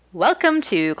Welcome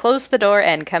to Close the Door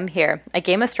and Come Here, a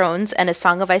Game of Thrones and a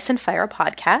Song of Ice and Fire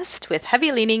podcast with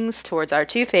heavy leanings towards our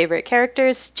two favorite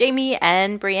characters, Jaime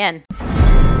and Brienne.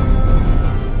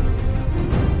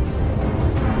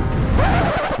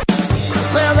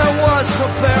 There was a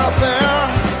bear,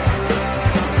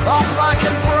 all black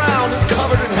and brown and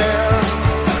covered in hair.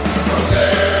 From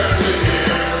there to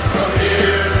here, from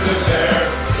here to there,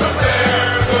 the bear,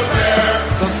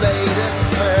 the maiden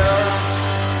fair.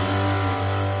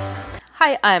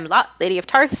 Hi, I'm Lot, Lady of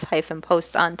Tarth,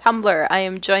 _post on Tumblr. I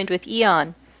am joined with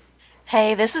Eon.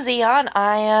 Hey, this is Eon.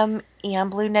 I am Eon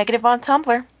Blue Negative on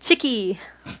Tumblr. Chicky.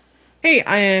 Hey,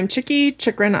 I am Chicky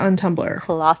Chikrin on Tumblr.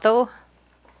 Clotho.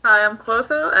 Hi, I'm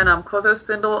Clotho, and I'm Clotho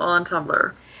Spindle on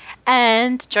Tumblr.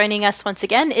 And joining us once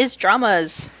again is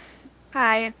Dramas.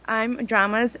 Hi, I'm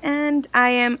Dramas, and I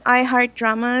am I Heart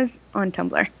Dramas on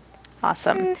Tumblr.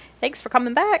 Awesome. Thanks for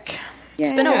coming back. It's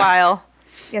Yay. been a while.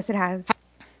 Yes, it has.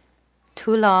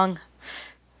 Too long.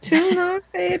 Too long,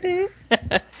 baby.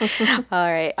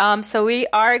 All right. So we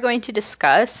are going to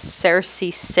discuss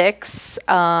Cersei 6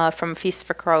 from Feast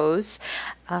for Crows.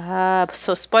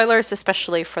 So spoilers,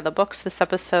 especially for the books this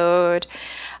episode.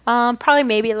 Probably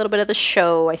maybe a little bit of the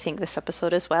show, I think, this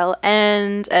episode as well.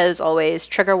 And as always,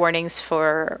 trigger warnings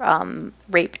for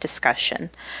rape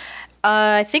discussion.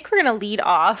 I think we're going to lead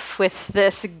off with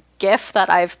this GIF that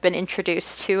I've been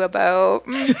introduced to about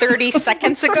 30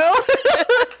 seconds ago.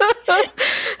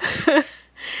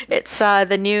 It's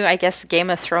the new, I guess, Game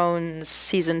of Thrones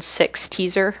Season 6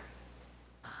 teaser.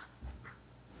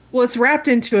 Well, it's wrapped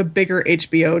into a bigger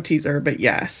HBO teaser, but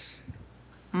yes.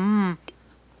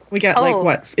 We got,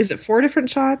 what? Is it 4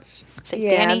 different shots? Say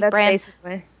Yeah, Danny, that's Bran,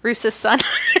 basically. Roos's son,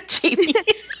 Jaime.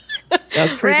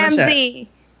 That's pretty much it. Ramsay!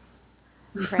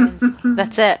 Ramsay.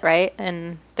 That's it, right?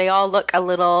 And they all look a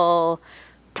little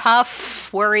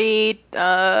tough, worried.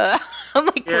 I'm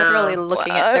literally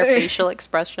looking at their facial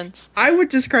expressions. I would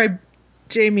describe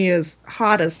Jaime as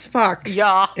hot as fuck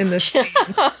Yeah. in this scene.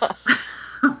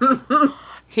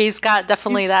 He's got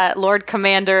definitely that Lord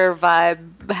Commander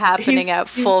vibe happening at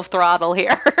full throttle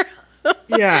here.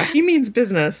 Yeah, he means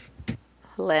business.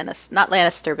 Not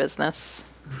Lannister business.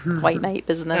 White Knight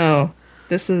business. No,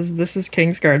 this is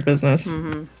Kingsguard business.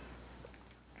 Mm-hmm.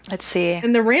 Let's see.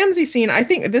 And the Ramsay scene, I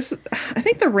think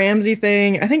the Ramsay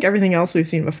thing, I think everything else we've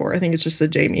seen before. I think it's just the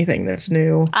Jaime thing that's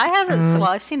new. I haven't.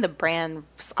 I've seen the Bran's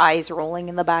eyes rolling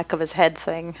in the back of his head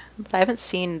thing, but I haven't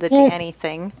seen the Dany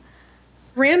thing.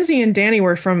 Ramsay and Dany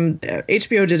were from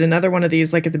HBO. Did another one of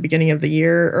these like at the beginning of the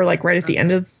year, or like right at the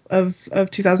end of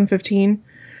 2015,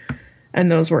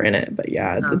 and those were in it. But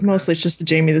yeah, mostly it's just the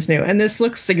Jaime that's new, and this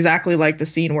looks exactly like the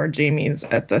scene where Jaime's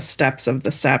at the steps of the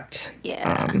Sept.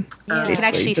 Yeah, you can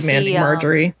actually demanding see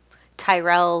Marjorie.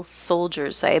 Tyrell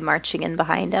soldiers, marching in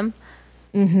behind him.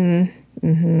 Yeah.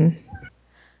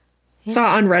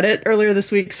 Saw on Reddit earlier this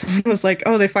week, someone was like,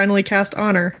 "Oh, they finally cast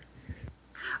Honor."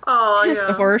 Oh, yeah.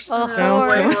 The horse. Yeah, No,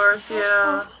 white no. horse,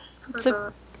 yeah.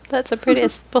 That's a pretty.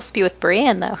 It's supposed to be with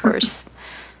Brienne, that horse.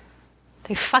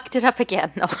 They fucked it up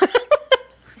again. No.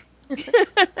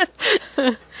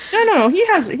 No. He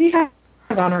has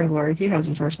honor and glory. He has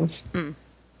his horses. I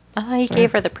thought he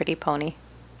gave her the pretty pony.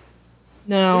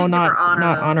 No, He didn't give her honor,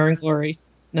 not though. honor and glory.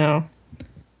 No.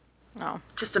 Oh.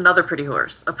 Just another pretty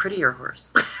horse. A prettier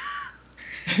horse.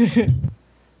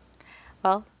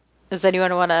 Well, does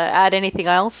anyone want to add anything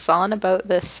else on about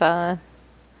this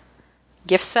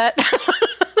gift set?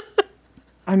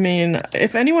 I mean,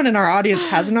 if anyone in our audience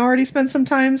hasn't already spent some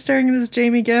time staring at this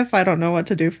Jaime gif, I don't know what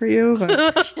to do for you.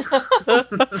 But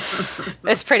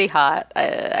It's pretty hot.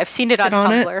 I've seen it on Get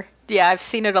on it? Tumblr. Yeah, I've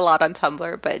seen it a lot on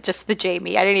Tumblr, but just the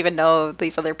Jaime. I didn't even know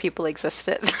these other people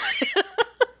existed.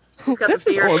 He's got this the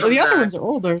is beard old. from The other back. ones are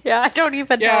older. Yeah, I don't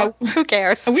even know. Who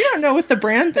cares? We don't know with the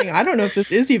Bran thing. I don't know if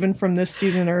this is even from this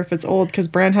season or if it's old because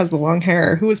Bran has the long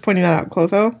hair. Who was pointing that out?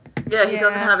 Clotho? Yeah, he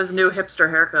doesn't have his new hipster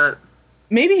haircut.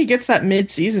 Maybe he gets that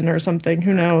mid-season or something.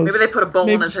 Who knows? Maybe they put a bowl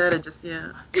on his head and just, Still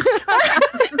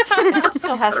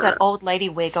has that old lady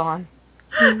wig on.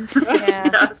 Yeah.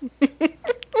 Yes.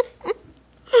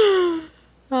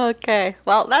 Okay,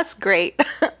 well, that's great.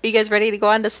 You guys ready to go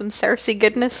on to some Cersei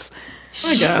goodness?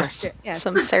 I guess. Yes.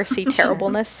 Some Cersei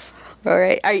terribleness? All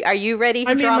right, are you ready,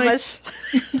 I mean, Dramas?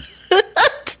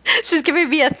 She's giving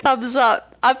me a thumbs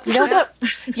up.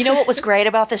 You know what was great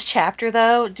about this chapter,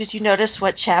 though? Did you notice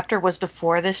what chapter was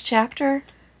before this chapter?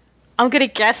 I'm gonna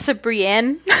guess a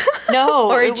Brienne. No,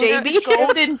 Or it was Jaime. the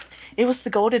golden. It was the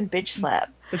golden bitch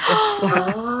slap. The bitch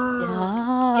slap.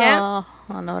 Oh, Yeah.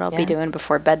 I know what I'll be Yeah. doing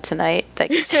before bed tonight.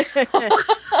 Thanks.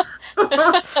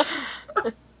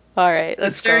 All right,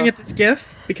 let's Staring go. at this gif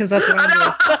because that's what I'm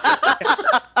doing.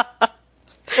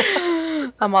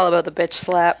 I'm all about the bitch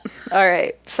slap. All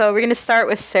right, so we're going to start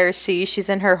with Cersei. She's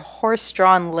in her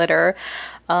horse-drawn litter,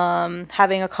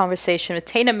 having a conversation with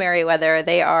Taena Merryweather.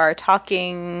 They are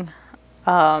talking.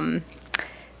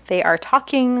 They are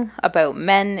talking about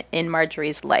men in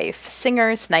Marjorie's life,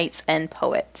 singers, knights, and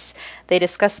poets. They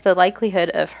discuss the likelihood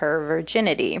of her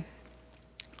virginity.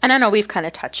 And I know we've kind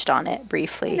of touched on it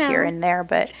briefly here and there,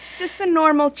 but just a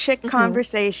normal chick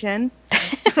conversation.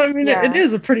 I mean, Yeah. it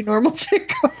is a pretty normal chick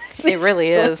conversation. it really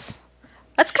is.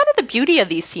 That's kind of the beauty of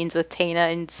these scenes with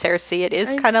Taena and Cersei. It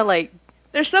is kind of like,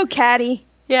 They're so catty.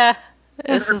 yeah,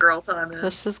 This is girl time. Yeah.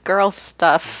 this is girl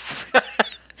stuff.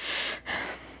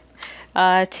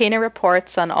 Taena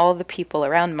reports on all the people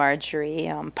around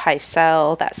Marjorie,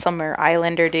 Pycelle, that Summer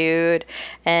Islander dude,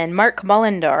 and Mark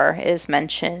Mullendar is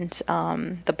mentioned,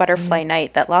 the butterfly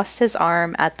knight that lost his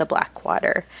arm at the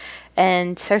Blackwater.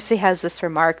 And Cersei has this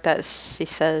remark that she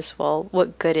says, well,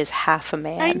 what good is half a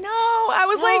man? I know. I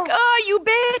was like, oh, you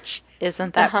bitch.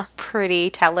 Isn't that pretty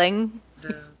telling?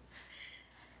 It is.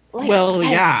 Well,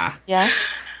 yeah. Yeah.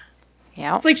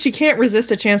 Yeah. It's like she can't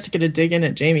resist a chance to get a dig in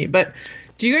at Jamie. But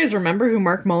do you guys remember who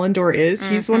Mark Mullendor is?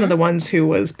 He's one of the ones who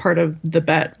was part of the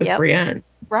bet with Brienne.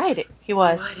 Right. He Oh,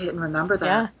 was. I didn't remember that.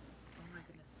 Yeah. Oh my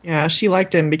goodness. Yeah, she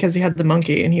liked him because he had the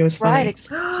monkey and he was funny. Right.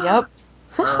 Yep.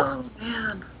 Oh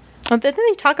man. Well, didn't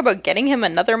they talk about getting him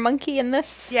another monkey in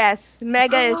this? Yes,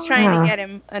 Mega is Oh, trying yeah. to get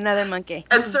him another monkey.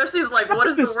 And Cersei's like, what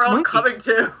is the This world monkey. coming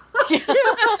to? Monkeys,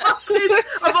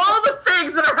 of all the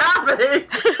things that are happening,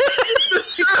 she's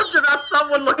disturbed about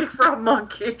someone looking for a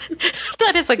monkey.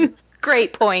 That is a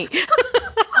great point.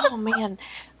 Oh man.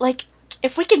 Like,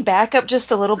 if we can back up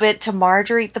just a little bit to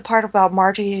Marjorie, the part about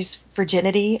Marjorie's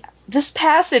virginity, this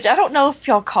passage, I don't know if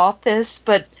y'all caught this,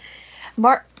 but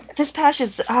this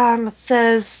passage it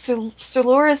says Sir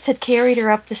Loras had carried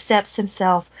her up the steps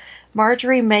himself.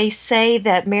 Marjorie may say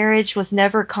that marriage was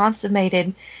never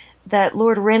consummated, that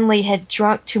Lord Renly had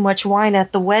drunk too much wine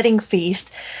at the wedding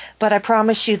feast, but I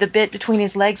promise you the bit between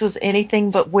his legs was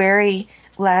anything but wary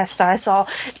last I saw.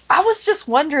 I was just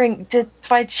wondering, did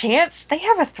by chance they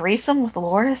have a threesome with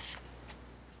Loras?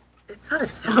 It's not a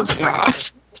sound. God.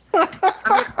 I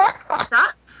mean,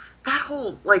 that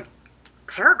whole like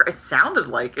paragraph. It sounded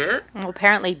like it. Well,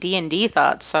 apparently D&D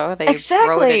thought so. They Exactly.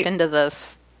 wrote it into the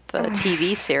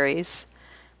TV series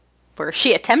where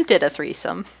she attempted a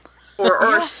threesome.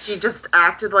 Or she just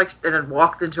acted like and then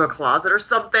walked into a closet or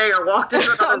something, or walked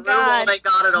into another room while they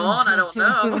got it on. I don't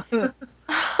know.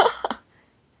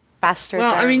 Bastards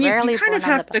Well, are I mean, rarely you kind born of on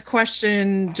have the to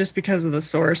question, just because of the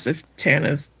source, if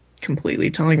Tana's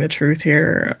completely telling the truth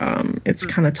here. It's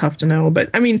kind of tough to know. But,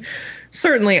 I mean,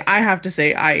 certainly I have to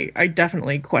say I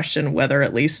definitely question whether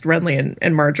at least Renly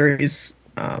and Marjorie's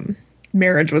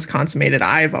marriage was consummated.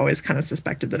 I've always kind of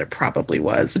suspected that it probably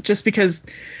was, just because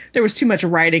there was too much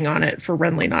writing on it for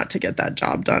Renly not to get that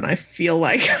job done. I feel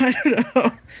like, I don't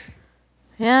know.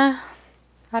 Yeah,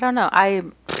 I don't know.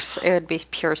 It would be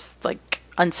pure, like,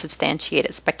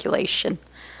 unsubstantiated speculation.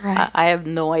 Right. I have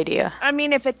no idea. I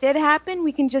mean, if it did happen,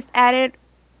 we can just add it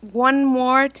one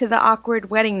more to the awkward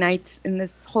wedding nights in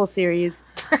this whole series.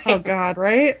 Oh, God,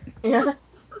 right? Yeah.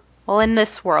 Well, in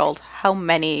this world, how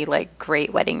many, like,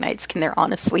 great wedding nights can there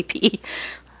honestly be?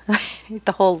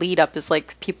 The whole lead up is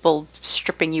like people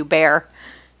stripping you bare.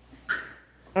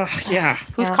 Yeah.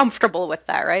 Who's comfortable with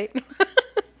that, right?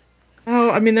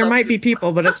 Oh, I mean, there Some might be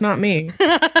people, but it's not me.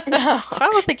 I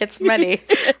don't think it's many.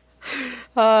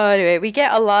 Anyway, we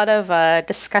get a lot of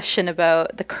discussion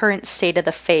about the current state of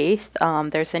the faith.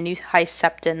 There's a new High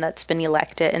Septon that's been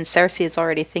elected, and Cersei is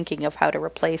already thinking of how to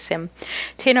replace him.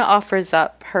 Taena offers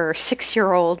up her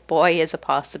 6-year-old boy as a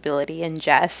possibility in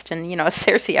jest, and,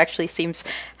 Cersei actually seems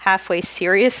halfway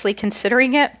seriously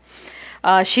considering it.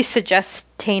 She suggests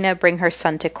Taena bring her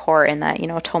son to court, and that,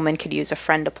 Tommen could use a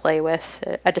friend to play with,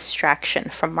 a distraction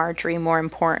from Marjorie, more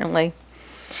importantly.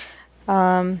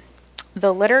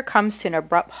 The litter comes to an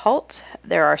abrupt halt.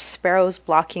 There are sparrows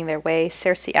blocking their way.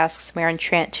 Cersei asks Meryn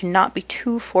Trant to not be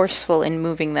too forceful in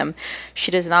moving them. She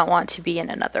does not want to be in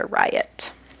another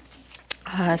riot.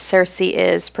 Cersei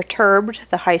is perturbed.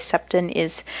 The High Septon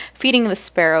is feeding the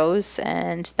sparrows,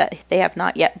 and that they have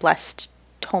not yet blessed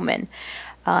Tommen.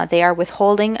 They are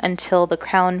withholding until the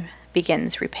crown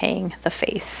begins repaying the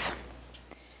faith.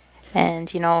 And,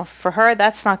 for her,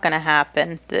 that's not going to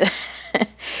happen.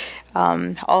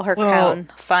 All her crown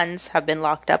funds have been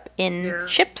locked up in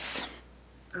ships.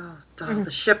 Oh, the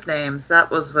ship names.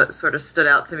 That was what sort of stood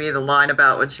out to me, the line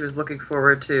about when she was looking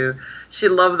forward to... She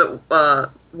loved that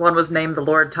one was named the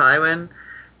Lord Tywin,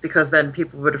 because then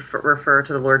people would refer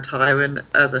to the Lord Tywin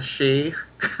as a she.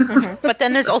 But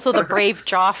then there's also the brave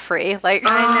Joffrey. Like,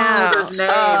 I know. There's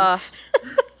names.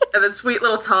 And then sweet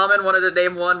little Tommen wanted to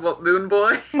name one Moon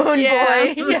Boy. Moon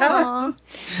Yeah. Boy. Yeah. Aw.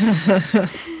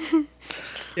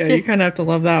 Yeah, you kind of have to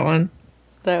love that one.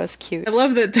 That was cute. I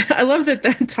love that.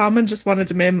 Tommen just wanted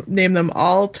to name them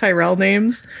all Tyrell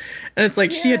names, and it's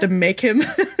like she had to make him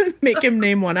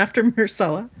name one after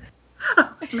Myrcella.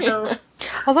 No.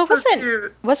 Although So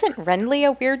cute. wasn't Renly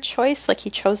a weird choice? Like he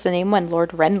chose the name one Lord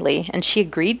Renly, and she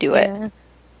agreed to it. Yeah.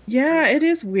 Yeah, it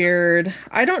is weird.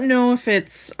 I don't know if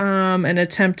it's an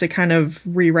attempt to kind of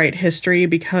rewrite history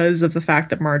because of the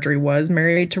fact that Margaery was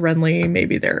married to Renly.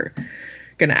 Maybe they're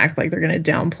going to act like they're going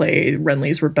to downplay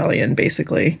Renly's rebellion,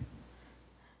 basically.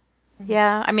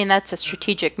 Yeah, I mean that's a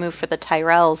strategic move for the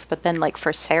Tyrells, but then like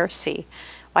for Cersei,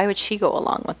 why would she go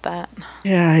along with that?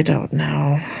 Yeah, I don't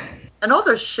know. And all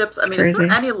those ships, I mean, is crazy.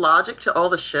 there any logic to all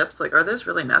the ships? Like, are those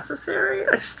really necessary?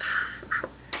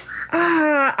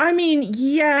 I mean,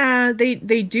 yeah, they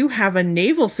do have a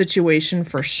naval situation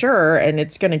for sure, and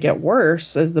it's going to get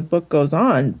worse as the book goes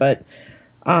on. But,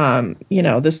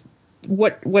 this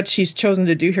what she's chosen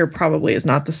to do here probably is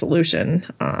not the solution.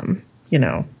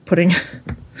 Putting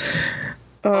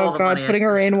All the money putting into the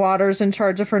Lorraine ships. Waters in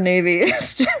charge of her navy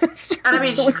is just. And I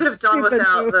mean, she could have done stupid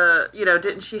without move.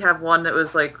 didn't she have one that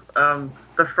was like,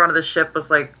 the front of the ship was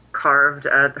like carved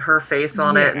at her face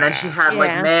on it, and then she had like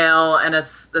Yeah. mail and the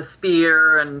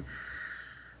spear, and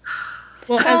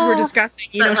Well, as we're discussing,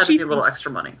 that had to she be a little thinks.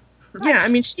 extra money. Yeah, I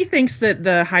mean, she thinks that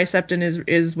the High Septon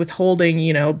is withholding,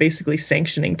 basically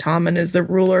sanctioning Tommen as the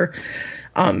ruler,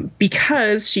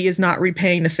 because she is not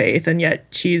repaying the faith, and yet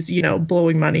she's,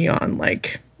 blowing money on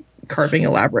like carving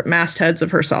elaborate mastheads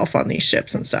of herself on these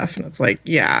ships and stuff. And it's like,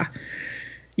 yeah,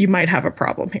 you might have a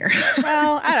problem here.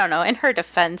 Well, I don't know. In her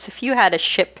defense, if you had a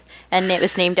ship and it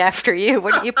was named after you,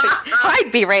 wouldn't you? I'd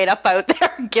be right up out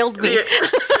there, gild me.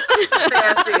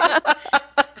 Fancy.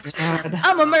 God.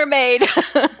 I'm a mermaid.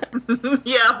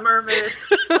 Yeah, mermaid.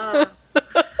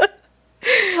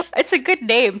 It's a good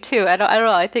name too. I don't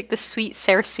know. I think the Sweet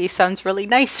Cersei sounds really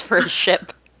nice for a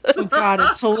ship. Oh God,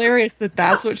 it's hilarious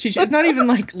that's what it's not even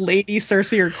like Lady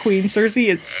Cersei or Queen Cersei,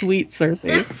 it's Sweet Cersei.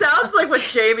 It sounds like what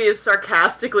Jamie is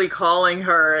sarcastically calling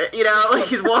her. Like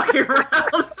he's walking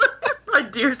around, my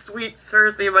dear sweet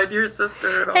Cersei, my dear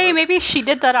sister. And all Hey, this. maybe she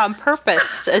did that on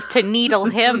purpose to needle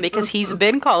him because he's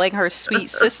been calling her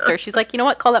sweet sister. She's like, you know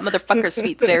what? Call that motherfucker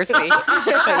Sweet Cersei.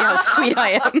 Just show you how sweet I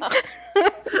am.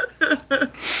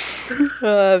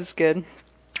 Oh, that was good.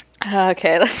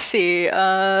 Okay, let's see.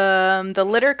 The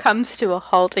litter comes to a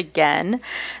halt again.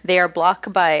 They are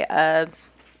blocked by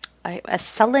a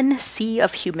sullen sea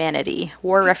of humanity,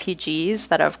 war refugees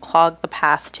that have clogged the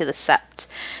path to the Sept.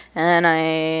 And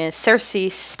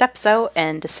Cersei steps out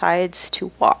and decides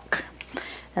to walk.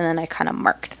 And then I kind of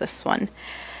marked this one.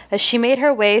 As she made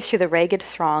her way through the ragged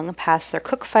throng, past their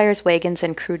cook fires, wagons,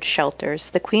 and crude shelters,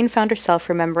 the queen found herself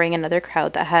remembering another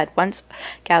crowd that had once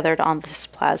gathered on this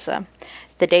plaza.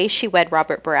 The day she wed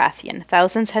Robert Baratheon,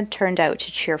 thousands had turned out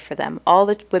to cheer for them. All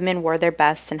the women wore their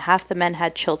best, and half the men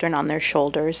had children on their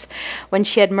shoulders. When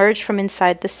she had emerged from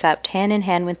inside the sept, hand in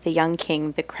hand with the young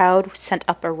king, the crowd sent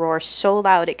up a roar so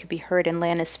loud it could be heard in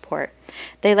Lannisport.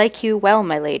 "They like you well,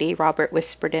 my lady," Robert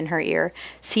whispered in her ear.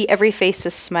 "See, every face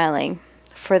is smiling."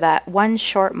 For that one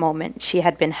short moment she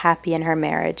had been happy in her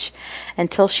marriage,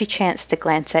 until she chanced to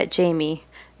glance at Jaime.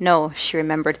 No, she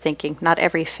remembered thinking, not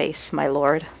every face, my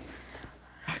lord.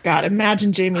 God,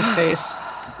 imagine Jamie's face.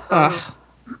 Ugh.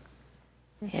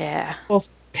 Yeah. Both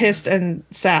pissed and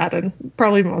sad, and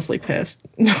probably mostly pissed,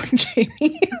 knowing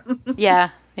Jamie. Yeah,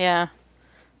 yeah.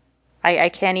 I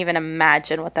can't even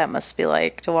imagine what that must be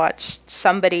like to watch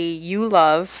somebody you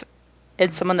love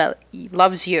and someone that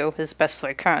loves you as best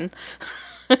they can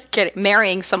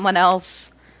marrying someone else.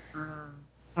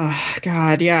 Oh,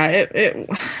 God, yeah.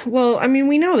 Well, I mean,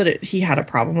 we know that he had a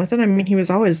problem with it. I mean, he was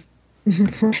always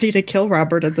ready to kill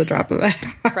Robert at the drop of a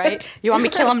hat. Right? You want me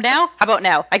to kill him now? How about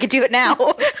now? I could do it now.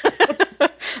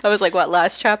 I was like, what,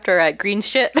 last chapter at Green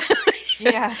Shit?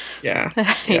 Yeah.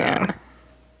 Yeah.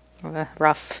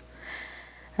 Rough.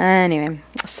 Anyway,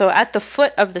 so at the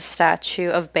foot of the statue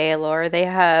of Baelor, they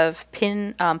have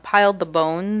piled the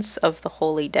bones of the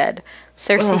holy dead.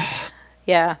 Cersei. Ugh.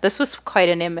 Yeah, this was quite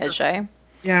an image, eh?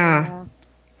 Yeah.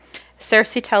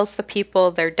 Cersei tells the people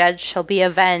their dead shall be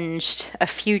avenged. A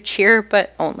few cheer,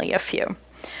 but only a few.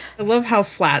 I love how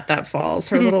flat that falls.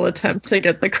 Her little attempt to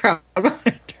get the crowd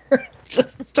behind her.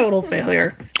 Just total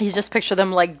failure. You just picture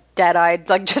them like dead-eyed,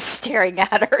 like just staring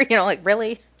at her, like,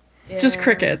 really? Just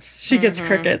crickets. She gets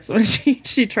crickets when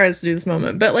she tries to do this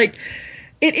moment. But like,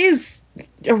 it is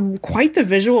quite the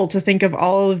visual to think of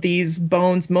all of these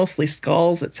bones, mostly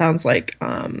skulls, it sounds like,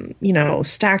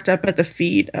 stacked up at the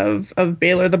feet of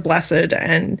Baylor the Blessed.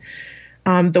 And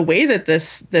the way that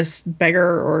this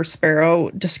beggar or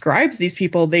sparrow describes these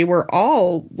people, they were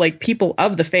all like people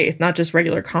of the faith, not just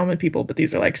regular common people, but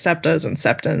these are like septas and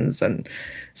septons and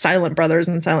silent brothers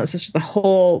and silent sisters, the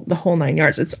whole 9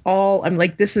 yards. It's all, I'm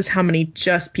like, this is how many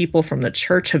just people from the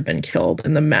church have been killed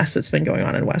in the mess that's been going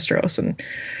on in Westeros. And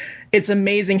it's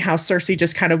amazing how Cersei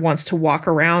just kind of wants to walk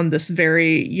around this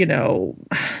very,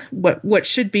 what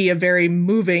should be a very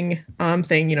moving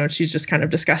thing. She's just kind of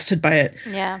disgusted by it.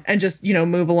 Yeah. And just,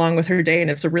 move along with her day.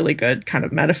 And it's a really good kind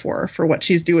of metaphor for what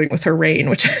she's doing with her reign,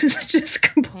 which is just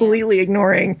completely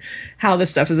ignoring how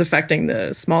this stuff is affecting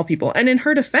the small people. And in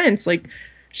her defense, like,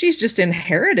 she's just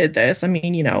inherited this. I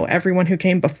mean, everyone who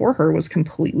came before her was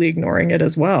completely ignoring it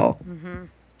as well. Mm-hmm.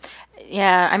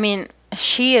 Yeah, I mean,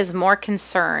 she is more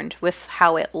concerned with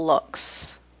how it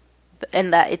looks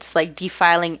and that it's like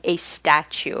defiling a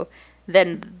statue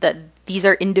than that these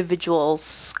are individual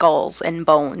skulls and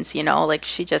bones, like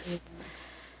she just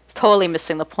is totally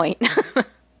missing the point.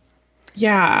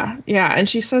 Yeah. And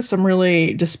she says some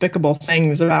really despicable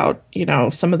things about,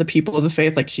 some of the people of the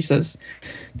faith. Like she says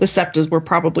the septas were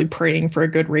probably praying for a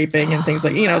good raping and things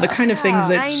like, the kind of things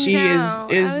that I she know.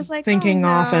 I was is like, thinking oh,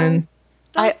 no. often.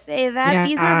 Don't say that. Yeah.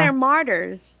 These are their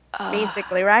martyrs,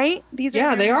 basically, right? These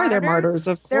are they are their martyrs,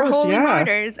 of They're course. holy Yeah.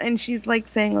 martyrs. And she's like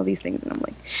saying all these things. And I'm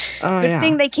like, Oh, good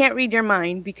thing they can't read your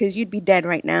mind because you'd be dead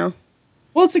right now.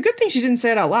 Well, it's a good thing she didn't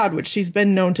say it out loud, which she's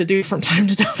been known to do from time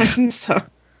to time. So.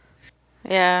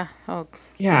 Yeah. Oh.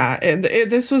 Yeah,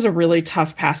 this was a really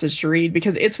tough passage to read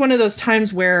because it's one of those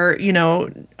times where,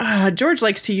 George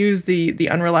likes to use the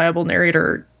unreliable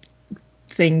narrator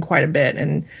thing quite a bit.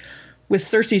 And with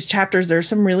Cersei's chapters, there's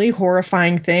some really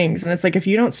horrifying things. And it's like, if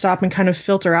you don't stop and kind of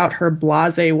filter out her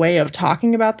blasé way of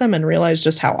talking about them and realize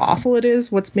just how awful it is,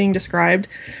 what's being described,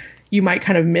 you might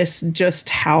kind of miss just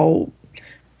how,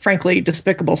 frankly,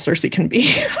 despicable Cersei can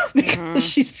be because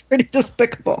she's pretty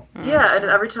despicable. Yeah, and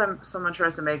every time someone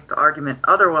tries to make the argument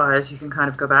otherwise, you can kind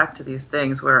of go back to these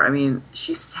things where, I mean,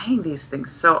 she's saying these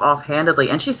things so offhandedly,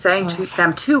 and she's saying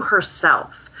them to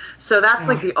herself. So that's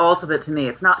like the ultimate to me.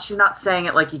 It's not, she's not saying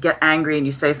it like you get angry and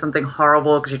you say something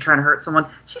horrible because you're trying to hurt someone.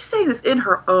 She's saying this in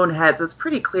her own head, so it's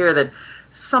pretty clear that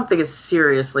something is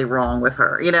seriously wrong with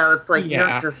her. It's like, you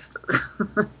don't just,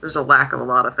 there's a lack of a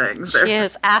lot of things there. She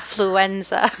is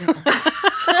affluenza.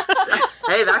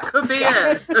 Hey, that could be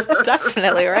it.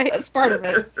 Definitely, right? That's part of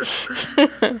it.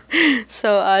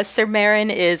 So Sir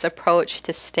Meryn is approached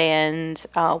to stand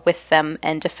with them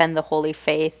and defend the holy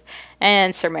faith,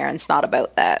 and Sir Meryn's not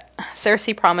about that.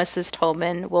 Cersei promises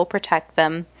Tommen will protect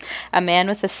them. A man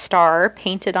with a star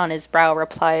painted on his brow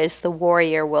replies, "The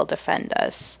warrior will defend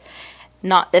us.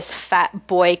 Not this fat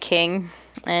boy king."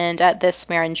 And at this,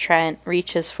 Meryn Trant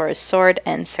reaches for his sword,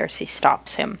 and Cersei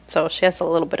stops him. So she has a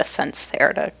little bit of sense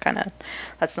there to kind of,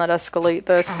 let's not escalate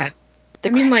this. God. I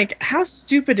mean, like, how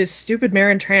stupid is stupid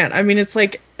Meryn Trant? I mean, it's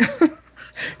like,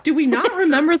 do we not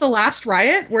remember the last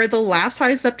riot where the last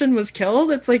High Septon was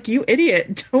killed? It's like, you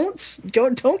idiot,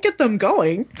 don't get them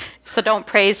going. So don't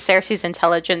praise Cersei's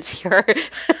intelligence here.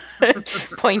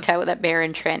 Point out that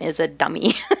Meryn Trant is a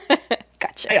dummy.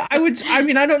 Gotcha.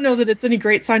 I don't know that it's any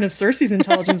great sign of Cersei's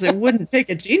intelligence. It wouldn't take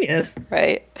a genius.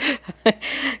 Right.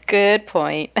 Good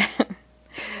point.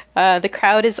 The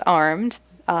crowd is armed.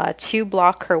 To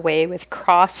block her way with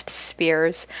crossed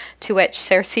spears, to which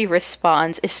Cersei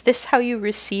responds, "Is this how you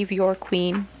receive your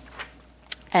queen?"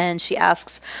 And she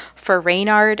asks for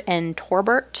Reynard and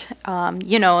Torbert,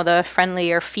 the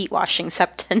friendlier feet-washing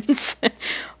septons.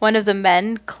 One of the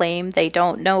men claim they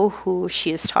don't know who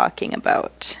she is talking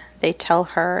about. They tell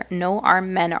her no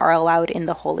armed men are allowed in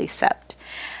the Holy Sept.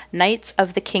 Knights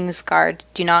of the King's Guard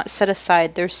do not set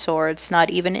aside their swords,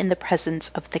 not even in the presence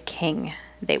of the king.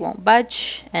 They won't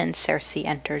budge, and Cersei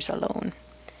enters alone.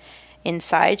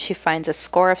 Inside, she finds a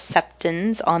score of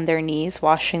septons on their knees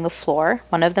washing the floor.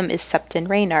 One of them is Septon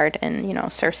Reynard, and,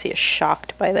 Cersei is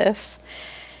shocked by this.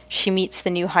 She meets the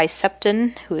new High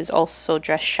Septon, who is also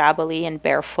dressed shabbily and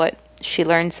barefoot. She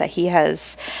learns that he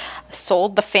has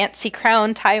sold the fancy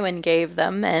crown Tywin gave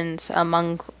them, and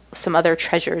among some other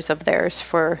treasures of theirs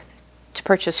to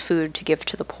purchase food to give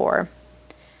to the poor.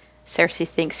 Cersei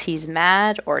thinks he's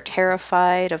mad or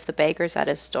terrified of the beggars at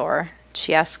his door.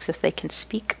 She asks if they can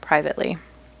speak privately.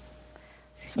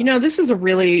 So. This is a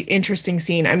really interesting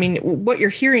scene. I mean, what you're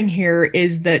hearing here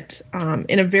is that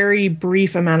in a very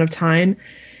brief amount of time,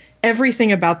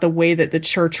 everything about the way that the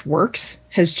church works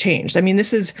has changed. I mean,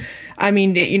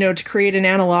 to create an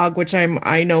analog, which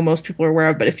I know most people are aware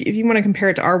of, but if you want to compare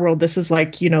it to our world, this is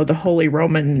like, the Holy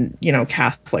Roman,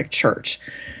 Catholic Church.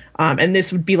 And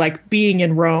this would be like being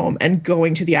in Rome and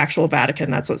going to the actual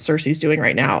Vatican. That's what Cersei's doing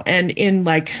right now. And in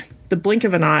like the blink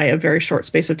of an eye, a very short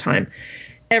space of time,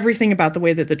 everything about the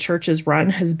way that the church is run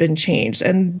has been changed.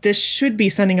 And this should be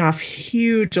sending off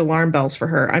huge alarm bells for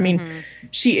her. I mean,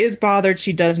 she is bothered.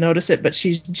 She does notice it, but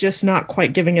she's just not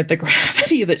quite giving it the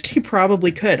gravity that she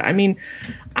probably could. I mean,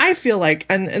 I feel like,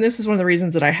 and this is one of the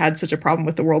reasons that I had such a problem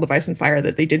with the World of Ice and Fire,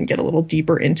 that they didn't get a little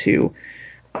deeper into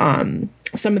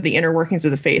some of the inner workings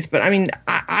of the faith. But I mean,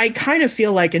 I kind of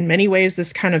feel like in many ways,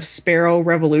 this kind of Sparrow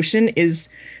Revolution is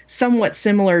somewhat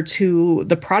similar to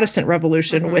the Protestant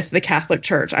Revolution with the Catholic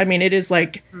Church. I mean, it is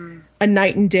like a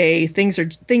night and day. Things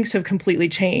have completely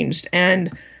changed.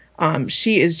 And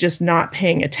she is just not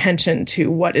paying attention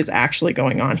to what is actually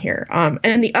going on here.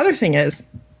 And the other thing is,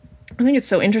 I think it's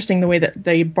so interesting the way that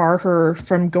they bar her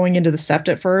from going into the Sept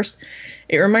at first.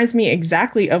 It reminds me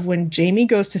exactly of when Jaime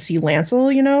goes to see Lancel,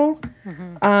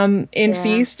 in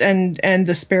Feast, and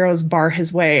the Sparrows bar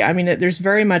his way. I mean, there's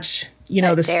very much,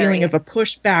 this Derry. feeling of a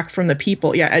pushback from the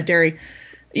people. Yeah, at Derry.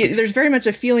 There's very much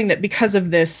a feeling that because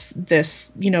of this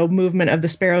movement of the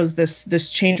Sparrows, this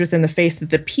change within the faith, that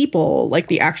the people, like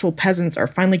the actual peasants, are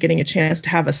finally getting a chance to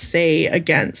have a say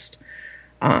against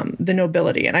the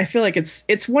nobility. And I feel like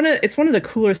it's one of the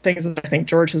cooler things that I think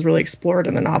George has really explored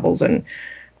in the novels. And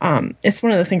it's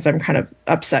one of the things I'm kind of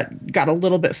upset got a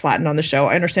little bit flattened on the show.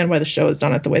 I understand why the show has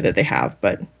done it the way that they have,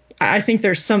 but I think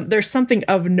there's something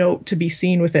of note to be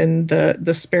seen within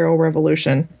the Sparrow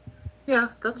Revolution. Yeah,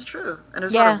 that's true. And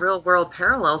there's a lot of real world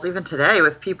parallels even today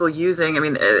with people using,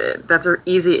 that's an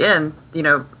easy in,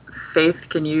 faith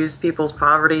can use people's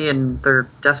poverty and their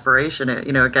desperation,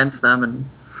 against them. And,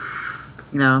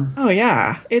 Oh,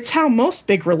 yeah. It's how most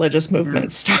big religious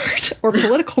movements start, or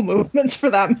political movements for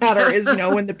that matter, is,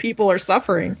 when the people are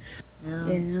suffering. Yeah.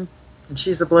 And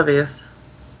she's oblivious.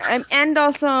 And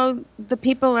also, the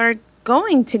people are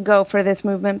going to go for this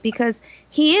movement because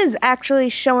he is actually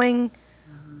showing,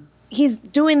 he's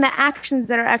doing the actions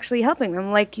that are actually helping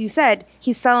them. Like you said,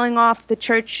 he's selling off the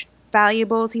church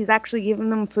valuables. He's actually giving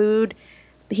them food.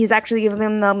 He's actually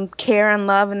giving them care and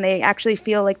love, and they actually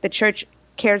feel like the church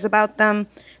cares about them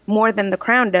more than the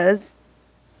crown does.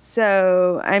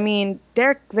 So, I mean,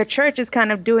 the church is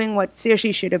kind of doing what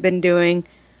Cersei should have been doing,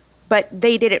 but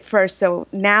they did it first. So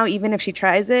now, even if she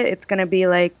tries it, it's going to be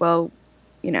like, well,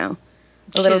 a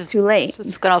little too late.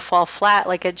 It's going to fall flat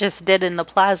like it just did in the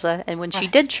plaza. And when she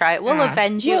did try it, we'll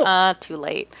avenge you. Too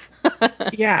late.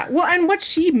 Yeah. Well, and what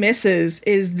she misses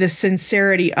is the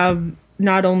sincerity of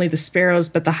not only the Sparrows,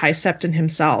 but the High Septon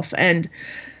himself. And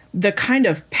the kind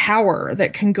of power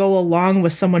that can go along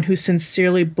with someone who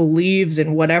sincerely believes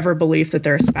in whatever belief that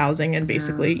they're espousing, and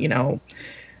basically,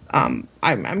 I'm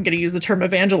going to use the term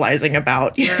evangelizing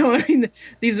about,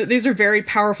 these are very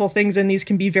powerful things, and these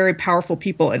can be very powerful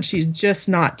people, and she's just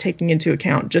not taking into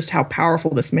account just how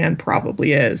powerful this man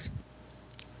probably is.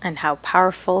 And how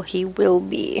powerful he will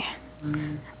be.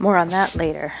 More on that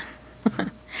later.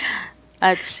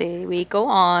 Let's see. We go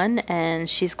on, and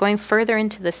she's going further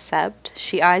into the Sept.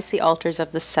 She eyes the altars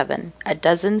of the Seven. A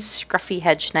dozen scruffy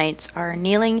hedge knights are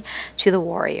kneeling to the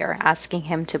warrior, asking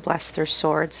him to bless their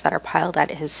swords that are piled at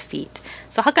his feet.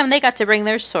 So how come they got to bring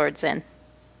their swords in?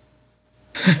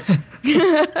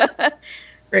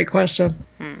 Great question.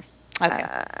 Okay.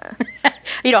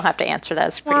 You don't have to answer that.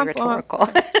 It's pretty rhetorical.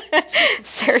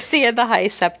 Cersei and the High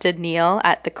Septon kneel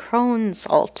at the crone's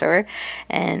altar,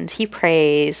 and he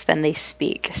prays. Then they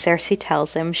speak. Cersei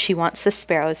tells him she wants the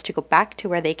Sparrows to go back to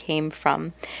where they came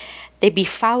from. They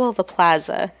befoul the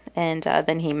plaza, and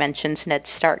then he mentions Ned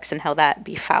Starks and how that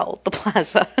befouled the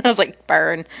plaza. I was like,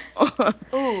 burn.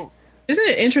 Ooh. Isn't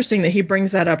it interesting that he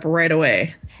brings that up right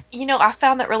away? I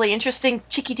found that really interesting.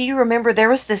 Chicky, do you remember there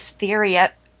was this theory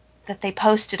that they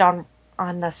posted on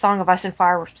the Song of Ice and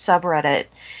Fire subreddit,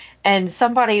 and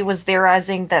somebody was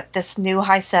theorizing that this new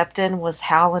High Septon was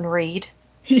Howland Reed.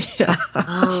 Yeah.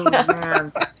 Oh,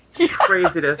 man.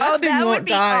 Craziness. That would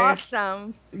be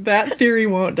awesome. That theory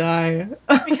won't die.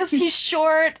 Because he's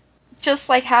short, just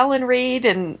like Howland Reed,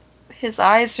 and his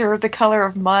eyes are the color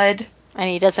of mud. And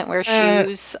he doesn't wear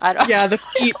shoes. I don't. Yeah, the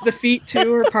feet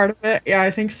too are part of it. Yeah, I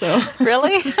think so.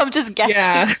 Really? I'm just guessing.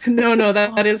 Yeah, no,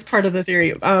 that is part of the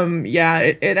theory. Yeah,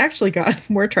 it actually got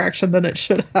more traction than it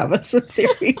should have as a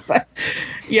theory. But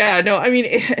yeah, no, I mean,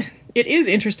 it is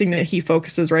interesting that he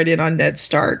focuses right in on Ned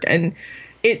Stark, and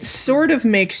it sort of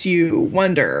makes you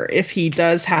wonder if he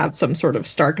does have some sort of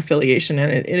Stark affiliation,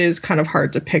 and it is kind of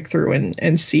hard to pick through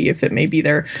and see if it may be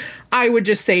there. I would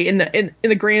just say in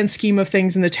the grand scheme of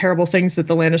things and the terrible things that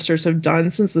the Lannisters have done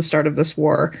since the start of this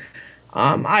war,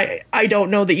 I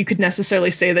don't know that you could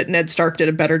necessarily say that Ned Stark did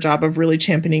a better job of really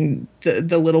championing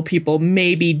the little people,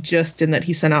 maybe just in that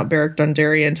he sent out Beric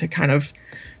Dondarrion to kind of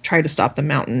try to stop the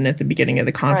Mountain at the beginning of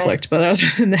the conflict. Right. But other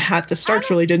than that, the Starks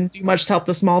really didn't do much to help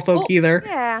the small folk either.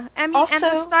 Yeah, I mean, Also,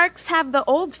 and the Starks have the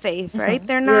old faith, right?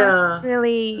 They're not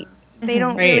really, they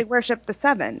don't really worship the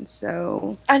Seven,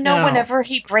 so. I know whenever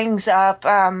he brings up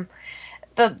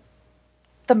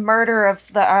the murder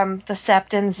of the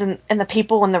Septons and the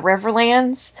people in the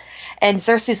Riverlands, and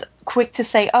Cersei's quick to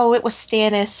say, "Oh, it was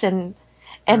Stannis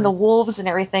and the wolves and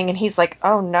everything," and he's like,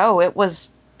 "Oh no, it was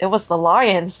the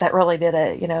lions that really did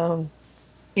it," you know.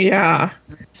 Yeah.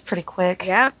 It's pretty quick.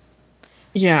 Yeah.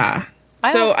 Yeah.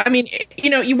 So, I mean,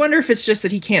 you know, you wonder if it's just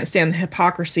that he can't stand the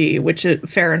hypocrisy, which,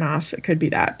 fair enough, it could be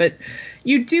that. But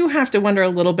you do have to wonder a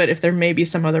little bit if there may be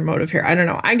some other motive here. I don't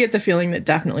know. I get the feeling that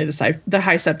definitely the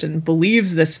High Septon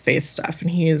believes this faith stuff,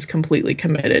 and he is completely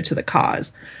committed to the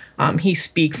cause. He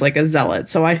speaks like a zealot,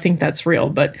 so I think that's real.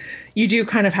 But you do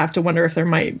kind of have to wonder if there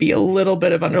might be a little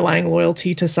bit of underlying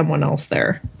loyalty to someone else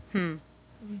there.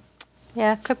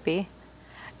 Yeah, could be.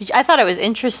 I thought it was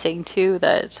interesting, too,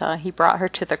 that he brought her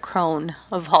to the crone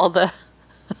of all the...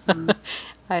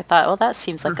 I thought, well, that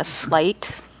seems like a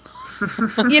slight.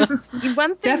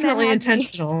 One thing definitely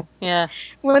intentional. Yeah.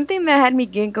 One thing that had me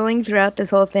giggling throughout this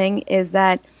whole thing is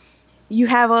that you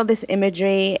have all this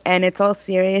imagery and it's all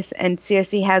serious, and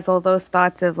Cersei has all those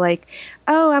thoughts of like,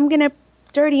 oh, I'm going to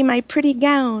dirty my pretty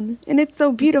gown and it's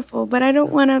so beautiful, but I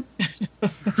don't want to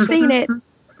stain it.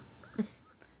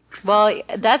 Well,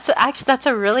 that's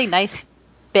a really nice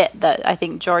bit that I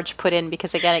think George put in,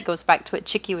 because again, it goes back to what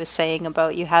Chicky was saying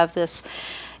about you have this,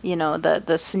 you know,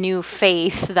 this new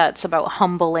faith that's about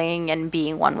humbling and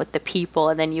being one with the people,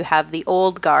 and then you have the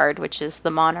old guard, which is the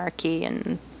monarchy,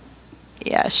 and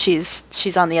yeah,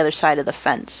 she's on the other side of the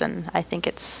fence, and I think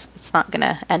it's not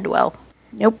gonna end well.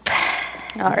 Nope.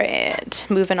 All right,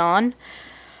 moving on.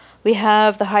 We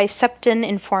have the High Septon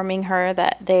informing her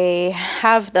that they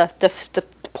have the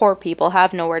poor people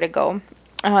have nowhere to go.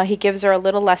 He gives her a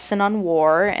little lesson on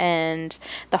war and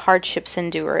the hardships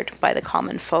endured by the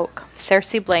common folk.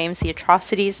 Cersei blames the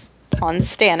atrocities on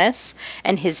Stannis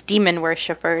and his demon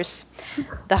worshippers.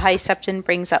 The High Septon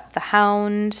brings up the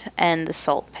Hound and the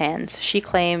Salt Pans. She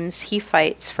claims he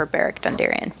fights for Beric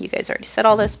Dondarrion. You guys already said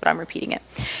all this, but I'm repeating it.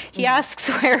 He asks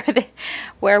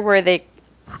where were the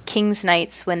King's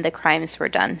Knights when the crimes were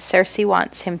done. Cersei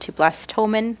wants him to bless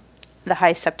Tommen. The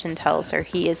High Septon tells her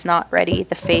he is not ready.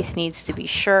 The faith needs to be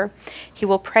sure. He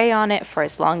will pray on it for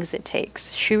as long as it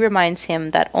takes. She reminds him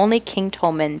that only King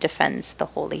Tommen defends the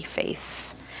holy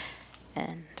faith.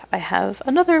 And I have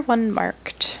another one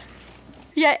marked.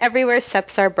 Yet everywhere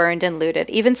septs are burned and looted.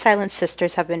 Even silent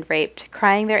sisters have been raped.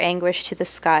 Crying their anguish to the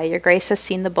sky, your grace has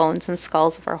seen the bones and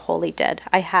skulls of our holy dead.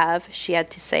 I have, she had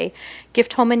to say. Give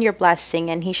Tommen your blessing,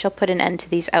 and he shall put an end to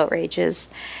these outrages.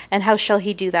 And how shall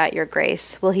he do that, your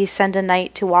grace? Will he send a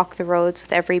knight to walk the roads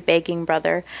with every begging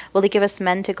brother? Will he give us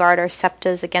men to guard our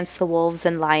septas against the wolves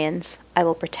and lions? I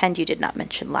will pretend you did not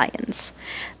mention lions.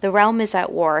 The realm is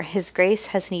at war. His grace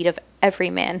has need of every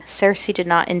man. Cersei did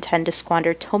not intend to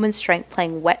squander Tommen's strength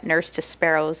playing wet nurse to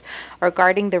sparrows or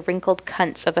guarding the wrinkled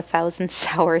cunts of 1,000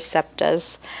 sour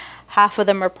septas. Half of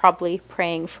them are probably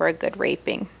praying for a good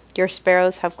raping. Your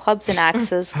sparrows have clubs and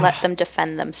axes. Let them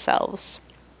defend themselves.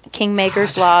 King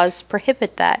Maegor's laws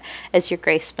prohibit that, as your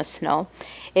grace must know.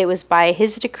 It was by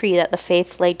his decree that the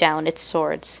faith laid down its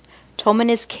swords. Tommen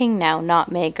is king now, not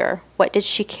Maegor. What did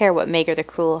she care what Maegor the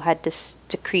Cruel had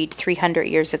decreed 300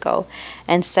 years ago?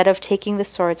 Instead of taking the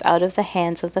swords out of the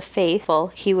hands of the faithful,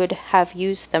 he would have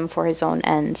used them for his own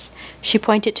ends. She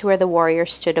pointed to where the warrior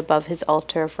stood above his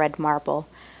altar of red marble.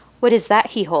 What is that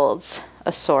he holds?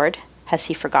 A sword. Has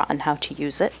he forgotten how to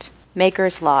use it?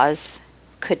 Maegor's laws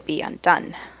could be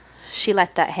undone. She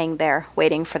let that hang there,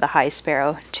 waiting for the High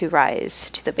Sparrow to rise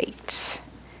to the bait.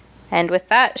 And with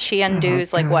that, she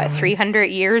undoes 300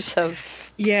 years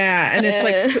of... Yeah, and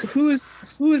it's like,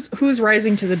 who's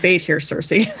rising to the bait here,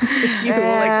 Cersei? It's you.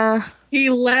 Like, he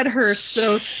led her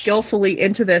so skillfully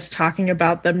into this, talking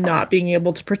about them not being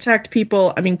able to protect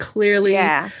people. I mean, clearly,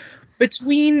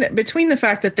 between the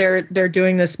fact that they're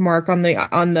doing this mark on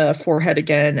the forehead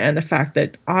again, and the fact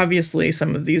that obviously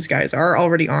some of these guys are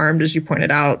already armed, as you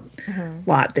pointed out,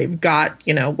 they've got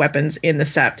weapons in the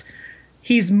sept.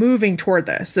 He's moving toward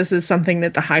this. This is something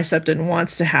that the High Septon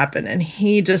wants to happen, and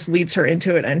he just leads her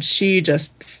into it, and she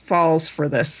just falls for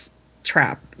this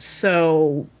trap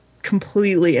so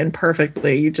completely and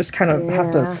perfectly. You just kind of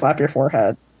have to Yeah. slap your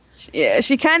forehead. Yeah,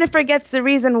 she kind of forgets the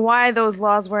reason why those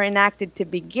laws were enacted to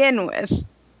begin with.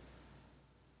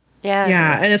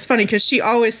 Yeah, and it's funny because she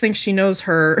always thinks she knows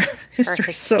her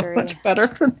history so much better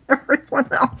than everyone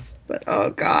else. But oh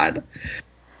god.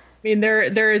 I mean,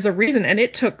 there is a reason, and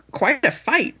it took quite a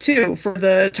fight too for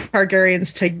the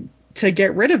Targaryens to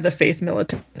get rid of the Faith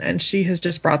Militant, and she has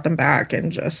just brought them back in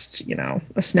just,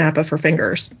 a snap of her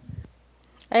fingers.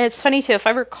 And it's funny too, if I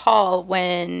recall,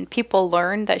 when people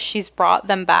learn that she's brought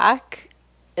them back,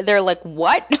 they're like,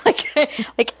 "What?"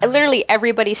 like literally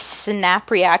everybody's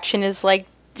snap reaction is like,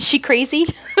 "Is she crazy?"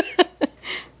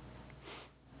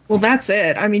 Well, that's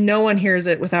it. I mean, no one hears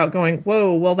it without going,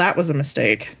 "Whoa, well, that was a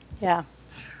mistake." Yeah,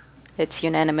 it's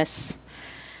unanimous.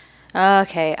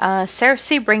 Okay,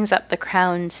 Cersei brings up the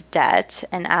crown's debt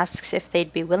and asks if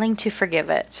they'd be willing to forgive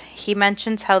it. He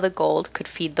mentions how the gold could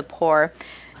feed the poor.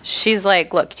 She's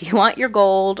like, look, do you want your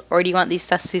gold, or do you want these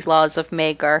dusty laws of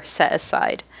Maegor set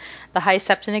aside? The High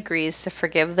Septon agrees to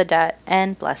forgive the debt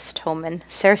and bless Tommen.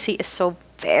 Cersei is so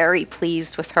very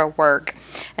pleased with her work,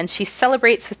 and she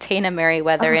celebrates with Taena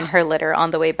Merryweather in her litter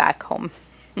on the way back home.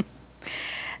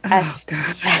 Oh,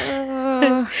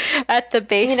 God. At the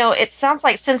base... it sounds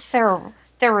like since they're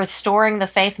restoring the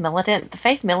Faith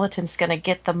Militant's going to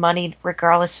get the money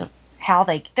regardless of how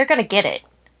they're going to get it.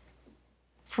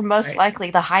 For most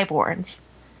likely the Highborns.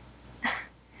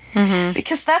 Mm-hmm.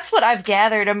 Because that's what I've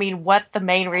gathered. I mean, what the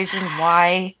main reason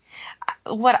why...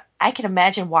 What I can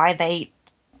imagine why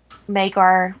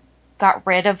Maegor got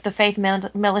rid of the Faith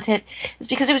Militant is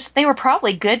because they were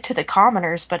probably good to the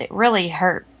commoners, but it really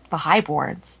hurt the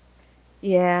Highborns.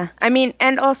 Yeah. I mean,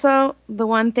 and also the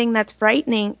one thing that's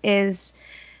frightening is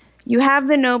you have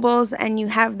the nobles and you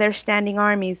have their standing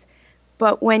armies,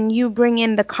 but when you bring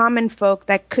in the common folk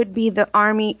that could be the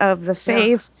army of the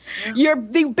faith, you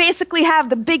basically have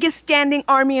the biggest standing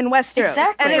army in Westeros.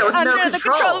 Exactly. And it's under the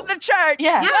control of the church.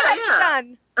 Yeah. What have you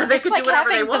done? They It's could like do whatever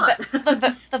they having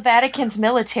want. the Vatican's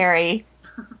military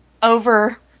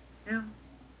over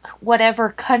whatever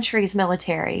country's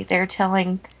military. They're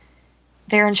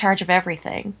in charge of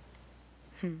everything.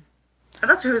 And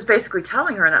that's what he was basically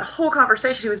telling her in that whole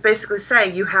conversation. He was basically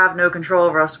saying, you have no control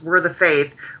over us. We're the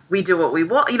faith. We do what we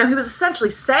want. He was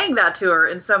essentially saying that to her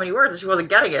in so many words that she wasn't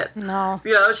getting it. No.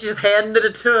 She just handed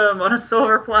it to him on a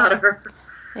silver platter.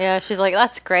 Yeah, she's like,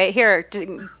 that's great. Here,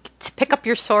 pick up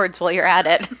your swords while you're at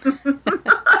it. And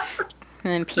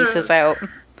then pieces out.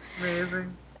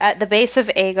 Amazing. At the base of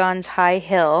Aegon's high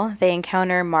hill, they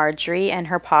encounter Marjorie and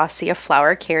her posse of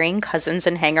flower-carrying cousins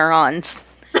and hanger-ons.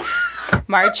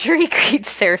 Marjorie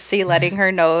greets Cersei, letting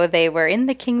her know they were in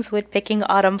the Kingswood picking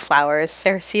autumn flowers.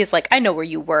 Cersei is like, I know where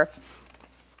you were.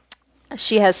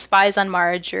 She has spies on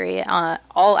Marjorie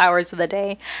all hours of the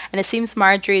day, and it seems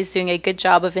Marjorie is doing a good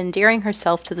job of endearing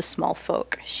herself to the small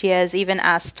folk. She has even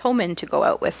asked Tommen to go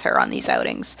out with her on these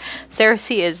outings.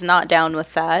 Cersei is not down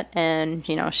with that, and,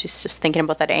 she's just thinking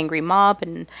about that angry mob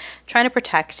and trying to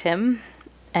protect him.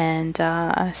 And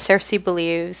Cersei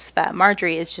believes that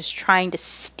Marjorie is just trying to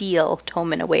steal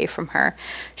Tommen away from her.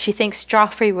 She thinks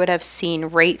Joffrey would have seen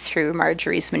right through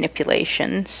Marjorie's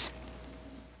manipulations.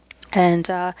 And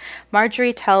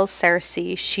Marjorie tells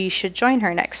Cersei she should join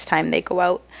her next time they go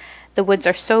out. The woods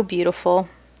are so beautiful.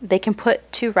 They can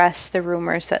put to rest the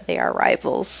rumors that they are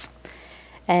rivals.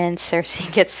 And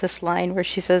Cersei gets this line where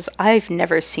she says, I've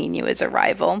never seen you as a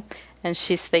rival. And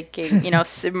she's thinking,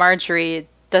 Marjorie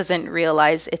doesn't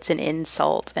realize it's an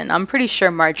insult. And I'm pretty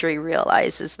sure Marjorie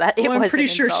realizes that it was an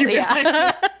insult. She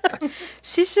realizes.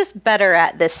 She's just better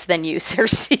at this than you,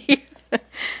 Cersei.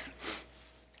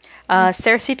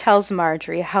 Cersei tells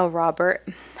Marjorie how Robert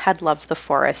had loved the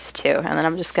forest too, and then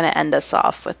I'm just going to end us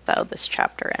off with how this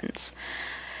chapter ends.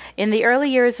 In the early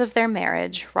years of their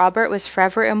marriage, Robert was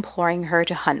forever imploring her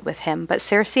to hunt with him, but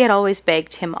Cersei had always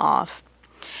begged him off.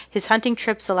 His hunting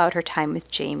trips allowed her time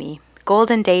with Jaime.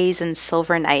 Golden days and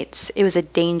silver nights. It was a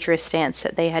dangerous dance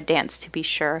that they had danced, to be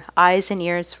sure. Eyes and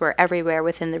ears were everywhere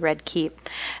within the Red Keep,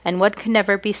 and one could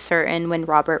never be certain when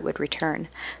Robert would return.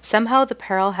 Somehow the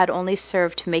peril had only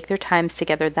served to make their times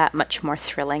together that much more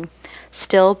thrilling.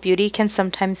 Still, beauty can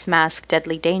sometimes mask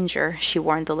deadly danger, she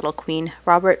warned the little queen.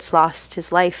 Robert's lost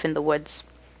his life in the woods.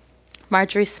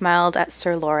 Marjorie smiled at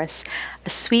Sir Loras,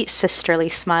 a sweet sisterly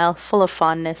smile, full of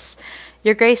fondness.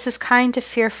 Your grace is kind to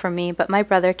fear for me, but my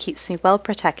brother keeps me well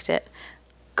protected.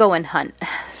 Go and hunt,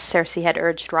 Cersei had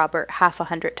urged Robert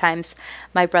 100 times.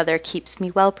 My brother keeps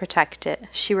me well protected.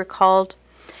 She recalled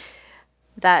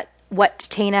that what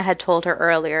Taena had told her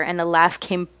earlier, and a laugh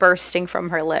came bursting from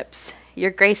her lips.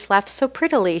 Your Grace laughs so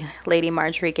prettily. Lady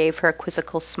Marjorie gave her a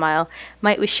quizzical smile.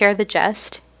 Might we share the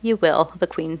jest? You will, the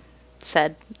Queen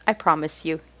said. I promise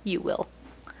you, you will.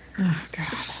 Oh,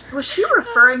 God. Was she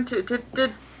referring to,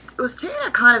 was Tina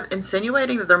kind of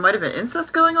insinuating that there might have been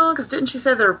incest going on? Because didn't she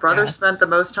say that her brother Yeah. spent the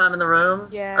most time in the room?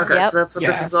 Yeah. Okay, Yep. so that's what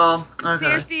this Yeah. is all. Okay.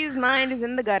 Cersei's mind is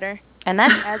in the gutter, And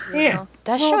that's as Yeah. usual.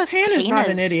 that Well, shows Tan is not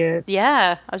an idiot.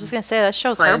 Yeah, I was just gonna say that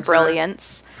shows her Playing to it.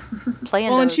 brilliance.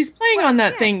 Playing Well, and to she's playing on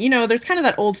that yeah. thing, there's kind of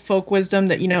that old folk wisdom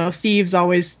that, thieves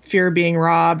always fear being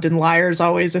robbed and liars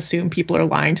always assume people are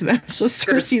lying to them. So She's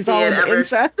gonna Cersei's see all it in the ever-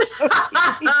 incest.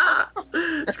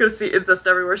 She's gonna see incest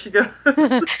everywhere she goes.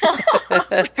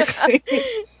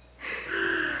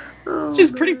 Oh, Which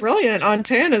is pretty man. brilliant on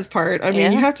Tana's part. I mean, Yeah.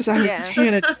 you have to say, Yeah.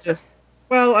 Tana just,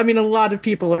 well, I mean, a lot of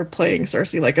people are playing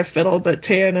Cersei like a fiddle, but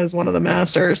Tana is one of the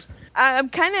masters. I'm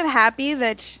kind of happy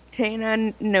that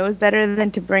Tana knows better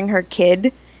than to bring her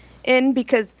kid in,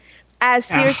 because as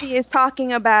Yeah. Cersei is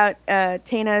talking about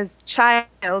Tana's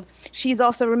child, she's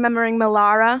also remembering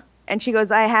Melara, and she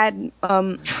goes, I had,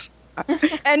 and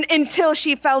until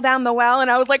she fell down the well,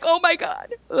 and I was like, oh my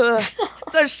God. Ugh.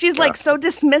 So she's like so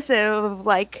dismissive of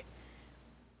like,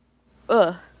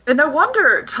 ugh. And no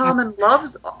wonder Tommen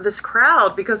loves this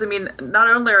crowd, because, I mean, not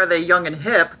only are they young and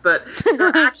hip, but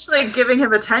they're actually giving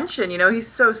him attention. He's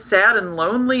so sad and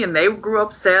lonely, and they grew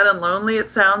up sad and lonely,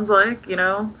 it sounds like,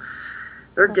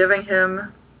 They're giving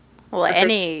him Well, the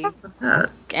face of that.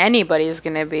 anybody's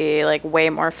gonna be like way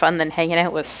more fun than hanging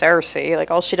out with Cersei. Like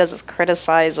all she does is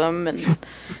criticize him and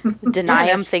deny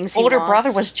him his things he older wants.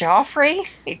 brother was Joffrey.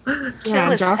 Yeah,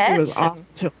 his Joffrey was pets awful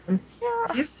to him.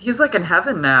 He's like in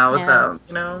heaven now with Yeah.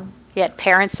 them, He had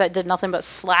parents that did nothing but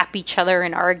slap each other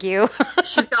and argue.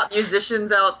 She's got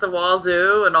musicians out the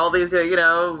wazoo and all these,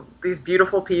 these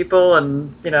beautiful people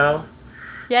and, Yeah,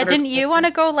 didn't you entertainment. want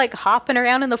to go like hopping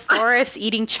around in the forest,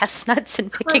 eating chestnuts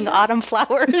and picking autumn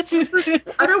flowers?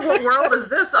 I know, what world is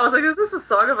this? I was like, is this a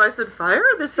Song of Ice and Fire?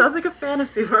 This sounds like a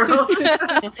fantasy world.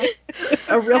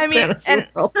 A real I mean, fantasy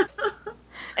world.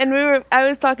 And I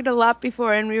was talking to Lot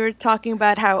before, and we were talking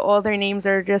about how all their names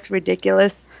are just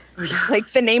ridiculous. Like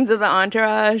the names of the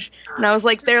entourage. And I was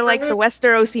like, they're like the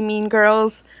Westerosi Mean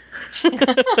Girls.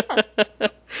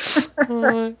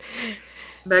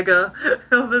 Mega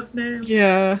Elvis names.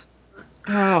 Yeah.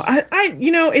 Oh,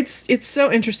 it's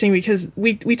so interesting because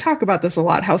we talk about this a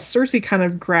lot, how Cersei kind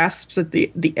of grasps at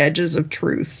the edges of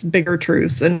truths, bigger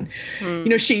truths, and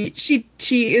she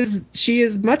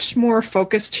is much more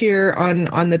focused here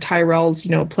on the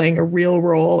Tyrells, playing a real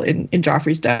role in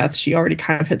Joffrey's death. She already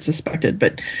kind of had suspected,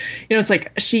 but it's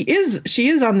like she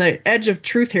is on the edge of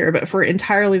truth here, but for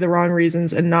entirely the wrong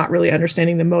reasons and not really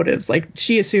understanding the motives. Like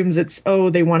she assumes it's,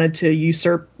 they wanted to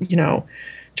usurp,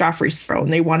 Joffrey's throne.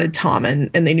 They wanted Tommen,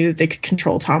 and they knew that they could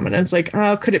control Tommen. And it's like,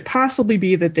 could it possibly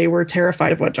be that they were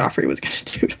terrified of what Joffrey was going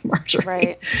to do to Marjorie?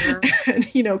 Right.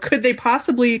 And, could they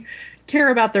possibly care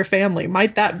about their family?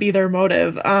 Might that be their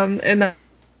motive? And that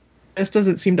this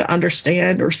doesn't seem to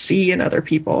understand or see in other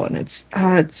people. And it's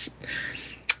sad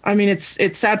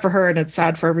for her, and it's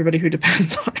sad for everybody who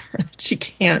depends on her. She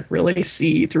can't really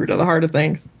see through to the heart of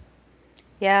things.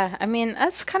 Yeah, I mean,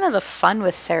 that's kind of the fun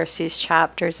with Cersei's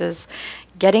chapters is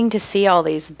getting to see all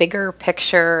these bigger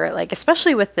picture, like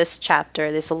especially with this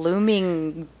chapter, this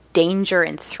looming danger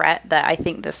and threat that I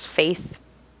think this faith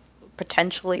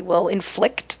potentially will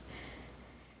inflict.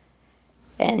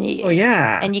 And Oh,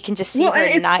 yeah. and you can just see Well, her and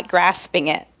it's- not grasping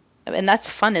it. And that's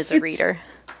fun as a It's- reader.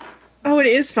 Oh, it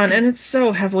is fun, and it's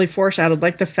so heavily foreshadowed.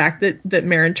 Like the fact that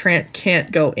Meryn Trant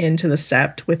can't go into the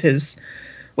Sept with his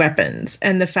weapons,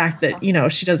 and the fact that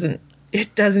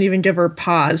it doesn't even give her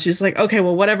pause. She's like, okay,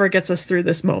 well, whatever gets us through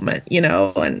this moment,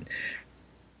 and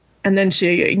then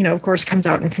she, of course, comes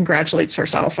out and congratulates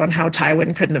herself on how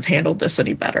Tywin couldn't have handled this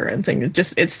any better, and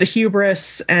things. It's the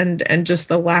hubris and just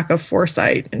the lack of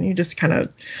foresight, and you just kind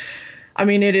of. I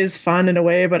mean, it is fun in a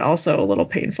way, but also a little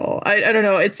painful. I don't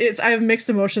know. I have mixed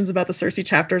emotions about the Cersei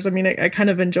chapters. I mean, I kind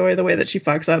of enjoy the way that she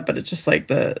fucks up, but it's just like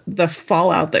the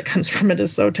fallout that comes from it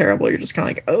is so terrible. You're just kind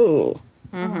of like, oh.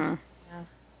 Mm-hmm. Yeah.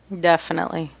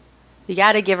 Definitely. You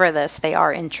got to give her this. They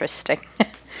are interesting.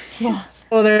 Yeah.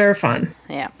 Oh, they're fun.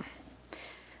 Yeah.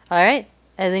 All right.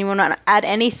 Does anyone want to add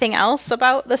anything else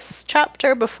about this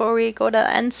chapter before we go to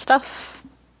end stuff?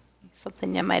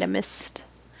 Something you might have missed?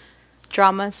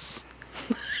 Dramas?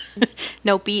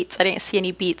 No beats. I didn't see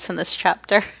any beats in this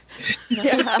chapter.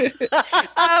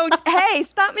 Oh, hey,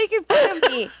 stop making fun of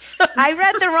me. I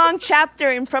read the wrong chapter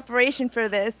in preparation for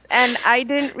this, and I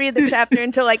didn't read the chapter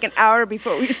until like an hour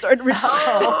before we started recording.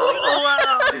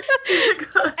 Oh,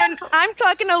 wow. And I'm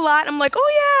talking a lot. I'm like,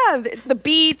 oh yeah, the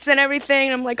beats and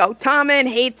everything. I'm like, oh, Tommen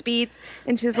hates beats,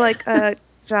 and she's like,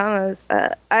 dramas.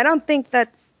 I don't think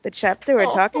that's the chapter we're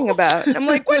talking about. I'm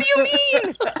like, what do you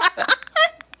mean?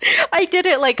 I did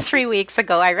it like 3 weeks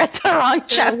ago. I read the wrong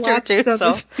chapter lots too. done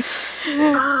So this-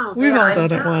 Oh, We've man, all I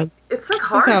done it know. once. It's like This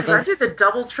hard because I happens. do the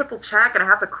double, triple check and I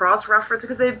have to cross reference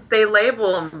because they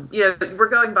label them. You know, we're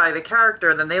going by the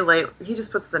character, and then he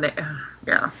just puts the name.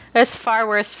 Yeah. it's far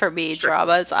worse for me, Sure.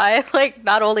 dramas. I like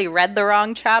not only read the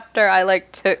wrong chapter, I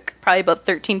like took probably about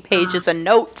 13 pages of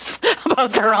notes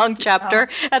about the wrong chapter,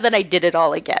 and then I did it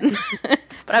all again.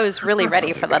 But I was really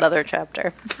ready for that other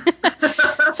chapter.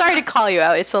 Sorry to call you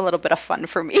out. It's a little bit of fun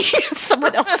for me.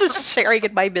 Someone else is sharing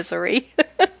in my misery.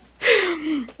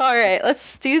 All right,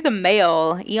 let's do the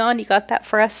mail. Eon, you got that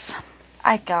for us?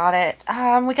 I got it.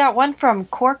 We got one from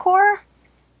Corcor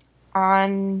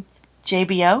on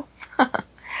JBO.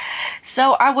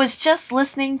 So I was just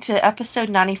listening to episode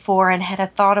 94 and had a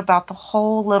thought about the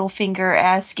whole Littlefinger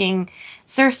asking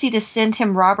Cersei to send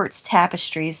him Robert's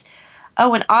tapestries.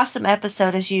 Oh, an awesome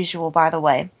episode as usual, by the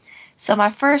way. So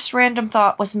my first random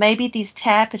thought was maybe these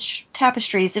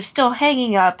tapestries, if still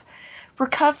hanging up, were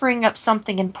covering up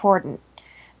something important.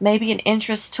 Maybe an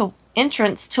entrance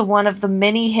to one of the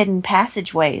many hidden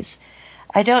passageways.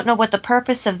 I don't know what the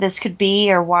purpose of this could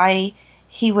be or why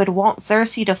he would want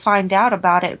Cersei to find out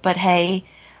about it, but hey,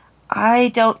 I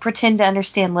don't pretend to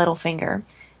understand Littlefinger.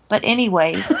 But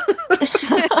anyways,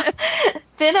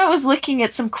 then I was looking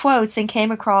at some quotes and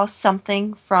came across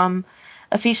something from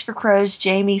A Feast for Crows,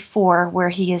 Jaime 4, where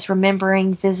he is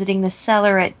remembering visiting the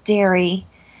cellar at Derry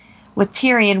with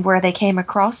Tyrion where they came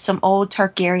across some old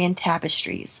Targaryen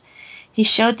tapestries. He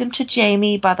showed them to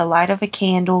Jaime by the light of a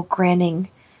candle, grinning.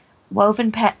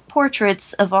 Woven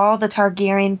portraits of all the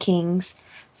Targaryen kings,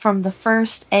 from the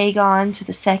first Aegon to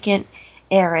the second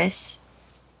Aerys.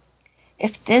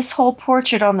 If this whole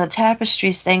portrait on the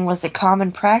tapestries thing was a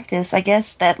common practice, I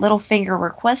guess that Littlefinger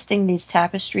requesting these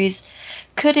tapestries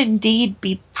could indeed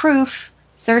be proof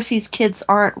Cersei's kids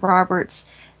aren't Robert's,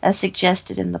 as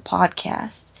suggested in the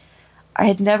podcast. I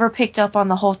had never picked up on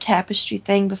the whole tapestry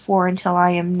thing before until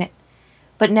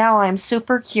but now I am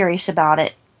super curious about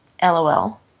it.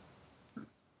 LOL.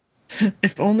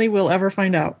 If only we'll ever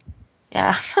find out.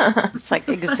 Yeah. It's like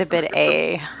Exhibit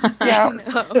A. Yeah.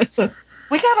 No.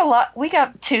 We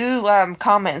got two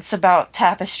comments about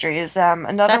tapestries.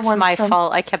 Another That's one's my from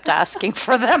fault. I kept asking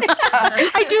for them.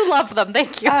 I do love them.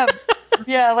 Thank you.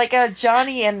 yeah, like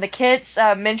Johnny and the kids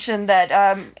mentioned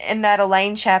that in that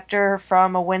Elaine chapter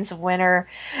from A Winds of Winter,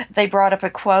 they brought up a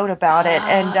quote about it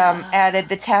and added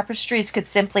the tapestries could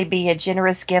simply be a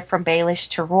generous gift from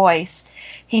Baelish to Royce.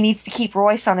 He needs to keep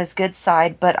Royce on his good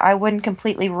side, but I wouldn't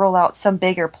completely rule out some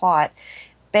bigger plot.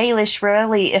 Baelish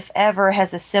rarely, if ever,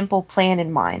 has a simple plan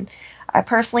in mind. I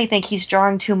personally think he's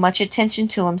drawing too much attention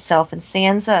to himself and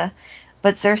Sansa,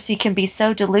 but Cersei can be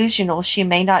so delusional she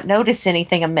may not notice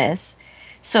anything amiss.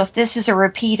 So if this is a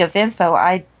repeat of info,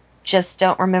 I just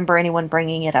don't remember anyone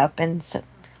bringing it up. And so,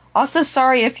 also,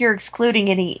 sorry if you're excluding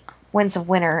any Winds of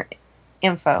Winter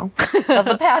info of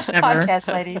the Never.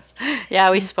 podcast, ladies.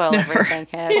 Yeah, we spoil Never. everything.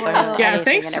 Yeah, it's Well, Yeah,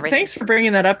 anything and everything. thanks for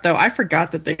bringing that up, though. I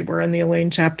forgot that they were in the Elaine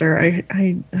chapter.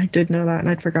 I did know that, and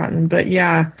I'd forgotten. But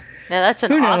yeah, Yeah, that's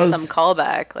an who knows? awesome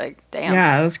callback. Like, damn.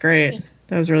 Yeah, that was great.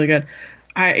 That was really good.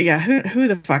 Who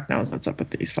the fuck knows what's up with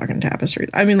these fucking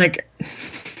tapestries? I mean, like,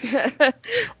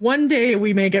 one day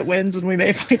we may get wins and we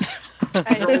may find out.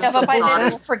 Yeah, but by then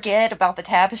we'll forget about the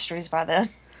tapestries by then.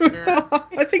 Yeah.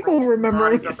 I think we'll remember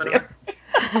when we Bodies up see in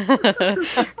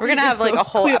it. We're gonna have like a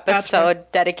whole Cleopatra.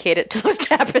 episode dedicated to those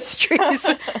tapestries.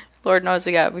 Lord knows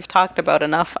we've talked about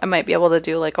enough. I might be able to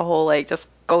do like a whole like just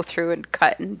go through and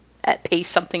cut and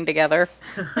paste something together.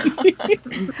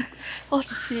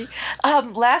 Let's see.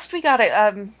 Last we got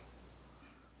a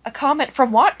comment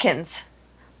from Watkins.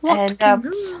 Watkins.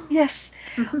 And yes,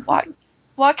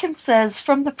 Watkins says,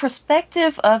 from the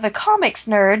perspective of a comics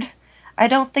nerd, I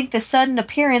don't think the sudden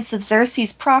appearance of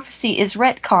Cersei's prophecy is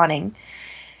retconning.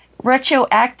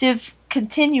 Retroactive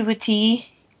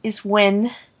continuity is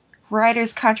when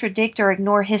writers contradict or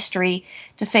ignore history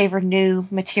to favor new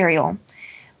material.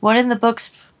 What in the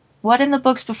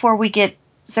books before we get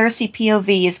Cersei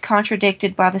POV is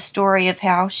contradicted by the story of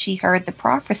how she heard the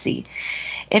prophecy.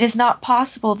 It is not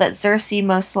possible that Cersei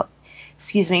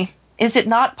Is it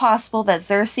not possible that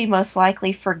Cersei most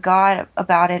likely forgot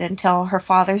about it until her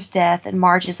father's death and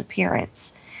Marge's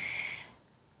appearance?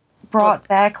 Brought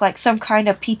back like some kind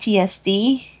of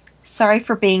PTSD? Sorry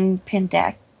for being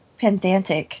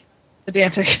Pedantic.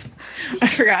 Pedantic.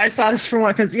 I forgot. I saw this from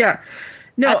one because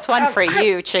no, That's one for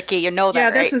you, Chicky. You know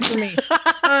that, yeah, right? this is for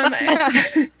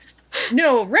me.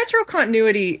 No, retro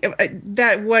continuity.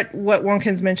 That what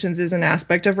Wonkins mentions is an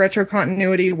aspect of retro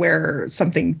continuity where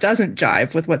something doesn't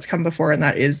jive with what's come before, and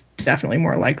that is definitely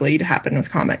more likely to happen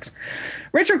with comics.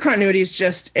 Retro continuity is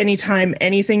just anytime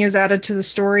anything is added to the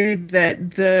story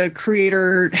that the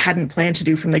creator hadn't planned to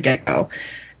do from the get-go.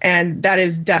 And that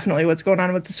is definitely what's going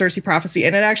on with the Cersei prophecy.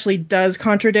 And it actually does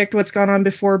contradict what's gone on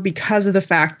before because of the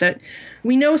fact that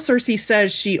we know Cersei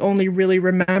says she only really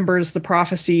remembers the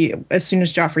prophecy as soon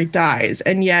as Joffrey dies.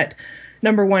 And yet,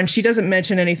 number one, she doesn't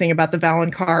mention anything about the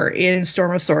Valonqar in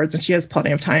Storm of Swords, and she has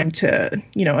plenty of time to,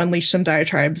 unleash some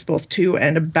diatribes both to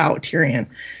and about Tyrion.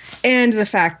 And the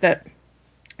fact that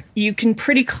you can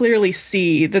pretty clearly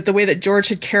see that the way that George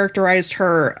had characterized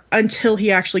her until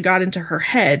he actually got into her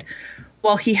head,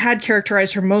 while he had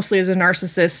characterized her mostly as a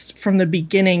narcissist from the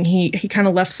beginning, he kind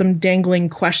of left some dangling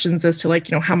questions as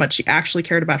to how much she actually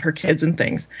cared about her kids and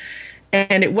things.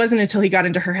 And it wasn't until he got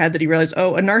into her head that he realized,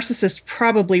 a narcissist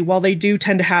probably, while they do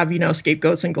tend to have,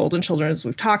 scapegoats and golden children, as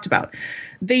we've talked about,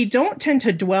 they don't tend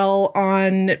to dwell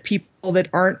on people that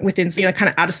aren't within, kind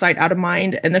of out of sight, out of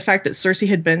mind. And the fact that Cersei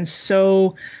had been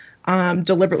so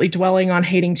deliberately dwelling on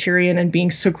hating Tyrion and being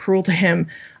so cruel to him,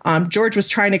 George was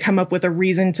trying to come up with a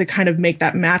reason to kind of make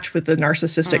that match with the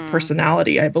narcissistic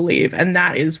personality, I believe. And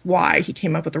that is why he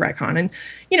came up with the retcon. And,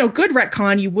 good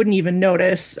retcon, you wouldn't even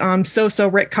notice.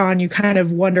 So-so retcon, you kind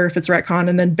of wonder if it's retcon.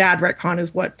 And then bad retcon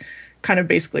is what kind of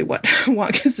basically what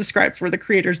Watkins describes, where the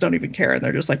creators don't even care. And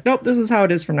they're just like, nope, this is how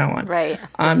it is from now on. Right.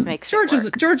 This makes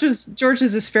George's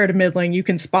is fair to middling. You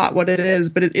can spot what it is,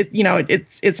 but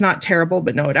it's not terrible.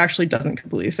 But no, it actually doesn't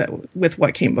completely fit with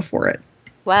what came before it.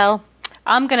 Well,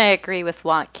 I'm going to agree with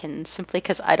Watkins simply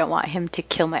because I don't want him to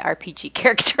kill my RPG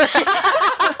character.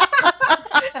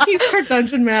 He's our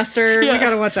dungeon master. Yeah. We got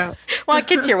to watch out.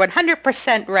 Watkins, you're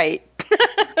 100% right.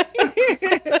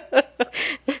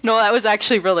 No, that was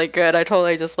actually really good. I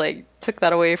totally just took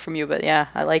that away from you. But yeah,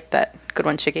 I like that. Good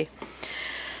one, Chicky.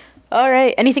 All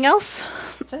right. Anything else?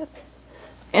 That's it.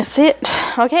 That's it.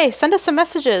 Okay. Send us some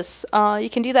messages. You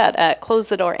can do that at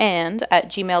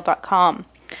closethedoorand@gmail.com.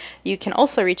 You can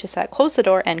also reach us at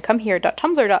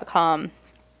closethedoorandcomehere.tumblr.com.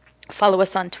 Follow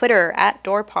us on Twitter at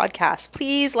Door Podcast.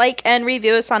 Please like and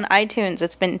review us on iTunes.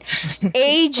 It's been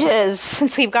ages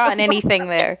since we've gotten anything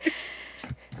there.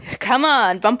 Come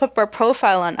on, bump up our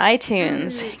profile on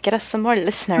iTunes. Get us some more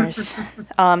listeners.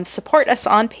 Support us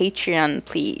on Patreon,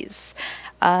 please.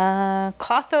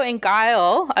 Clotho and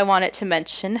Guile, I wanted to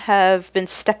mention, have been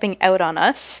stepping out on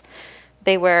us.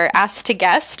 They were asked to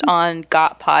guest on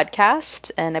Got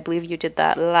Podcast, and I believe you did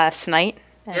that last night.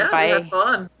 And we had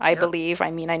fun. I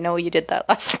know you did that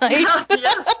last night.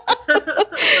 Yes.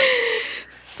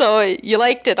 So you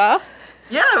liked it, huh?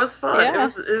 Yeah, it was fun. Yeah.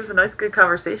 It was a nice, good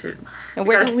conversation. And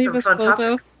we we're got some fun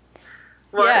topics.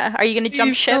 What? Yeah, are you going to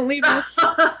jump ship? Don't leave us.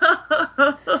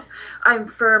 I'm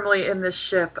firmly in this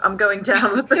ship. I'm going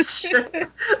down with this ship.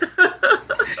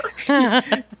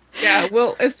 Yeah,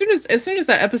 well, as soon as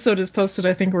that episode is posted,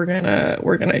 I think we're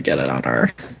gonna get it on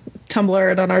our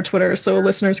Tumblr and on our Twitter, so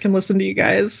listeners can listen to you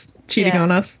guys cheating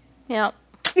on us. Yeah.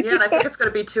 Yeah, and I think it's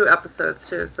going to be 2 episodes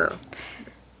too. So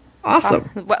awesome.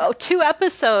 Well, 2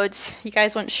 episodes. You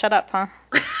guys won't shut up, huh?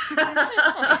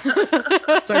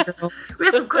 Sorry, girl. We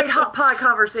had some great hot pie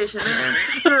conversation, man.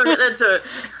 We're getting into it.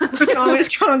 We can always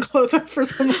count on Clotho for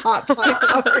some hot pie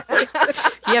conversation.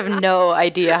 You have no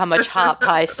idea how much hot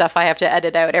pie stuff I have to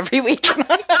edit out every week.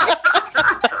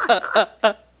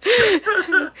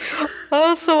 I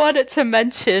also wanted to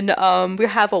mention we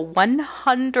have a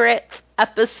 100th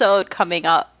episode coming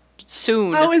up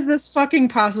soon. How is this fucking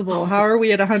possible? How are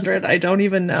we at 100? I don't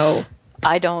even know.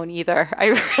 I don't either. I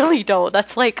really don't.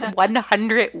 That's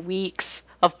 100 weeks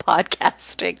of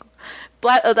podcasting.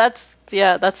 That's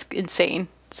insane.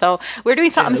 So we're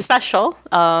doing something special.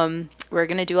 We're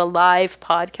going to do a live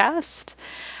podcast.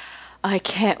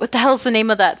 What the hell's the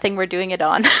name of that thing we're doing it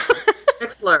on?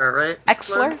 Mixlr, right?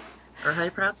 Xlr? Or how do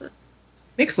you pronounce it?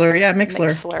 Mixlr, yeah, Mixlr.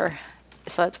 Mixlr.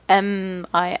 So it's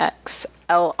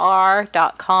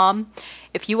mixlr.com.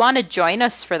 If you want to join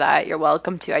us for that, you're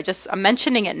welcome to. I'm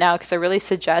mentioning it now because I really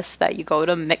suggest that you go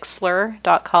to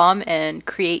mixlr.com and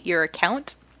create your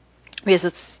account. Because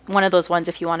it's one of those ones,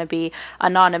 if you want to be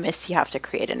anonymous, you have to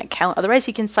create an account. Otherwise,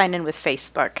 you can sign in with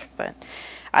Facebook. But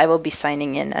I will be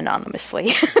signing in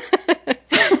anonymously.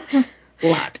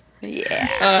 Lot.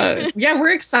 Yeah. Yeah,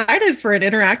 we're excited for an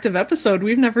interactive episode.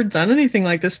 We've never done anything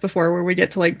like this before where we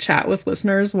get to chat with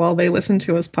listeners while they listen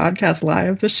to us podcast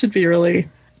live. This should be really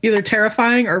either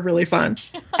terrifying or really fun.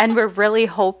 And we're really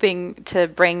hoping to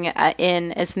bring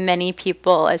in as many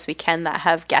people as we can that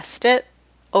have guessed it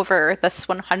over this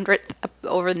 100th,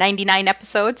 over 99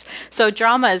 episodes. So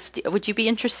dramas, would you be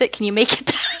interested? Can you make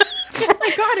it? Oh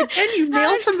my god, again, you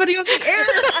nail somebody on the air.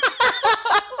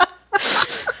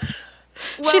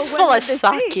 She's when full would of this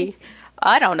sake. be?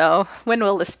 I don't know. When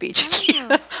will this be,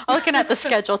 Chiquita? I'm looking at the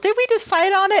schedule. Did we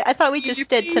decide on it? I thought we just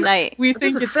did tonight. We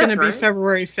This think is it's going to 5th, be right?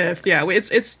 February 5th. Yeah,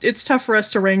 it's tough for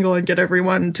us to wrangle and get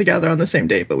everyone together on the same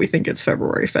date, but we think it's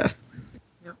February 5th.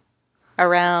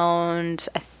 Around,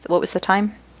 what was the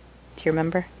time? Do you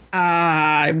remember?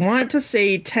 I want to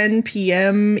say 10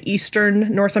 p.m.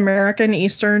 Eastern, North American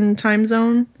Eastern time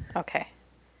zone. Okay.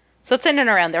 So it's in and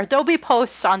around there. There'll be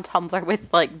posts on Tumblr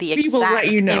with like the We will exact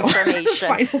let you know. information.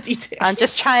 Final details. I'm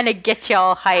just trying to get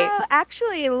y'all hyped. Oh,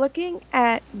 actually, looking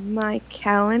at my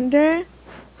calendar,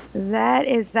 that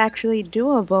is actually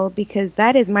doable because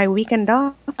that is my weekend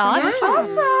off.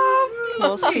 Awesome.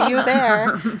 We'll see you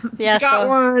there. Yeah, Got so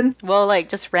one. we'll like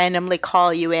just randomly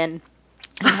call you in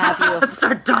and have you.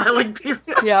 Start dialing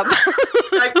people. Yep.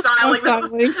 Skype dialing them.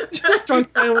 Dialing. Just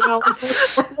drunk dialing all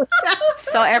over.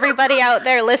 So everybody out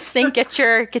there listening, get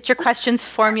your questions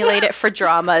formulated for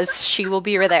dramas. She will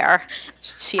be there.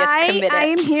 She has committed. I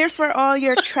am here for all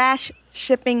your trash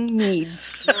shipping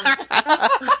needs. Oh,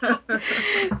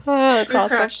 that's Your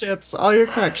awesome. crack ships. All your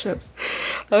crack ships.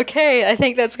 Okay, I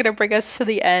think that's going to bring us to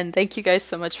the end. Thank you guys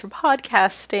so much for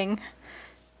podcasting.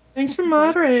 Thanks for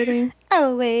moderating.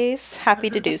 Always happy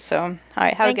to do so. All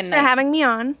right, have a Thanks good for night. having me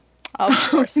on. Of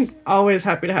course. Always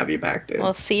happy to have you back, dude.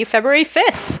 We'll see you February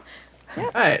 5th.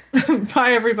 All right.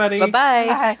 Bye, everybody. Bye-bye.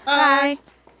 Bye. Bye.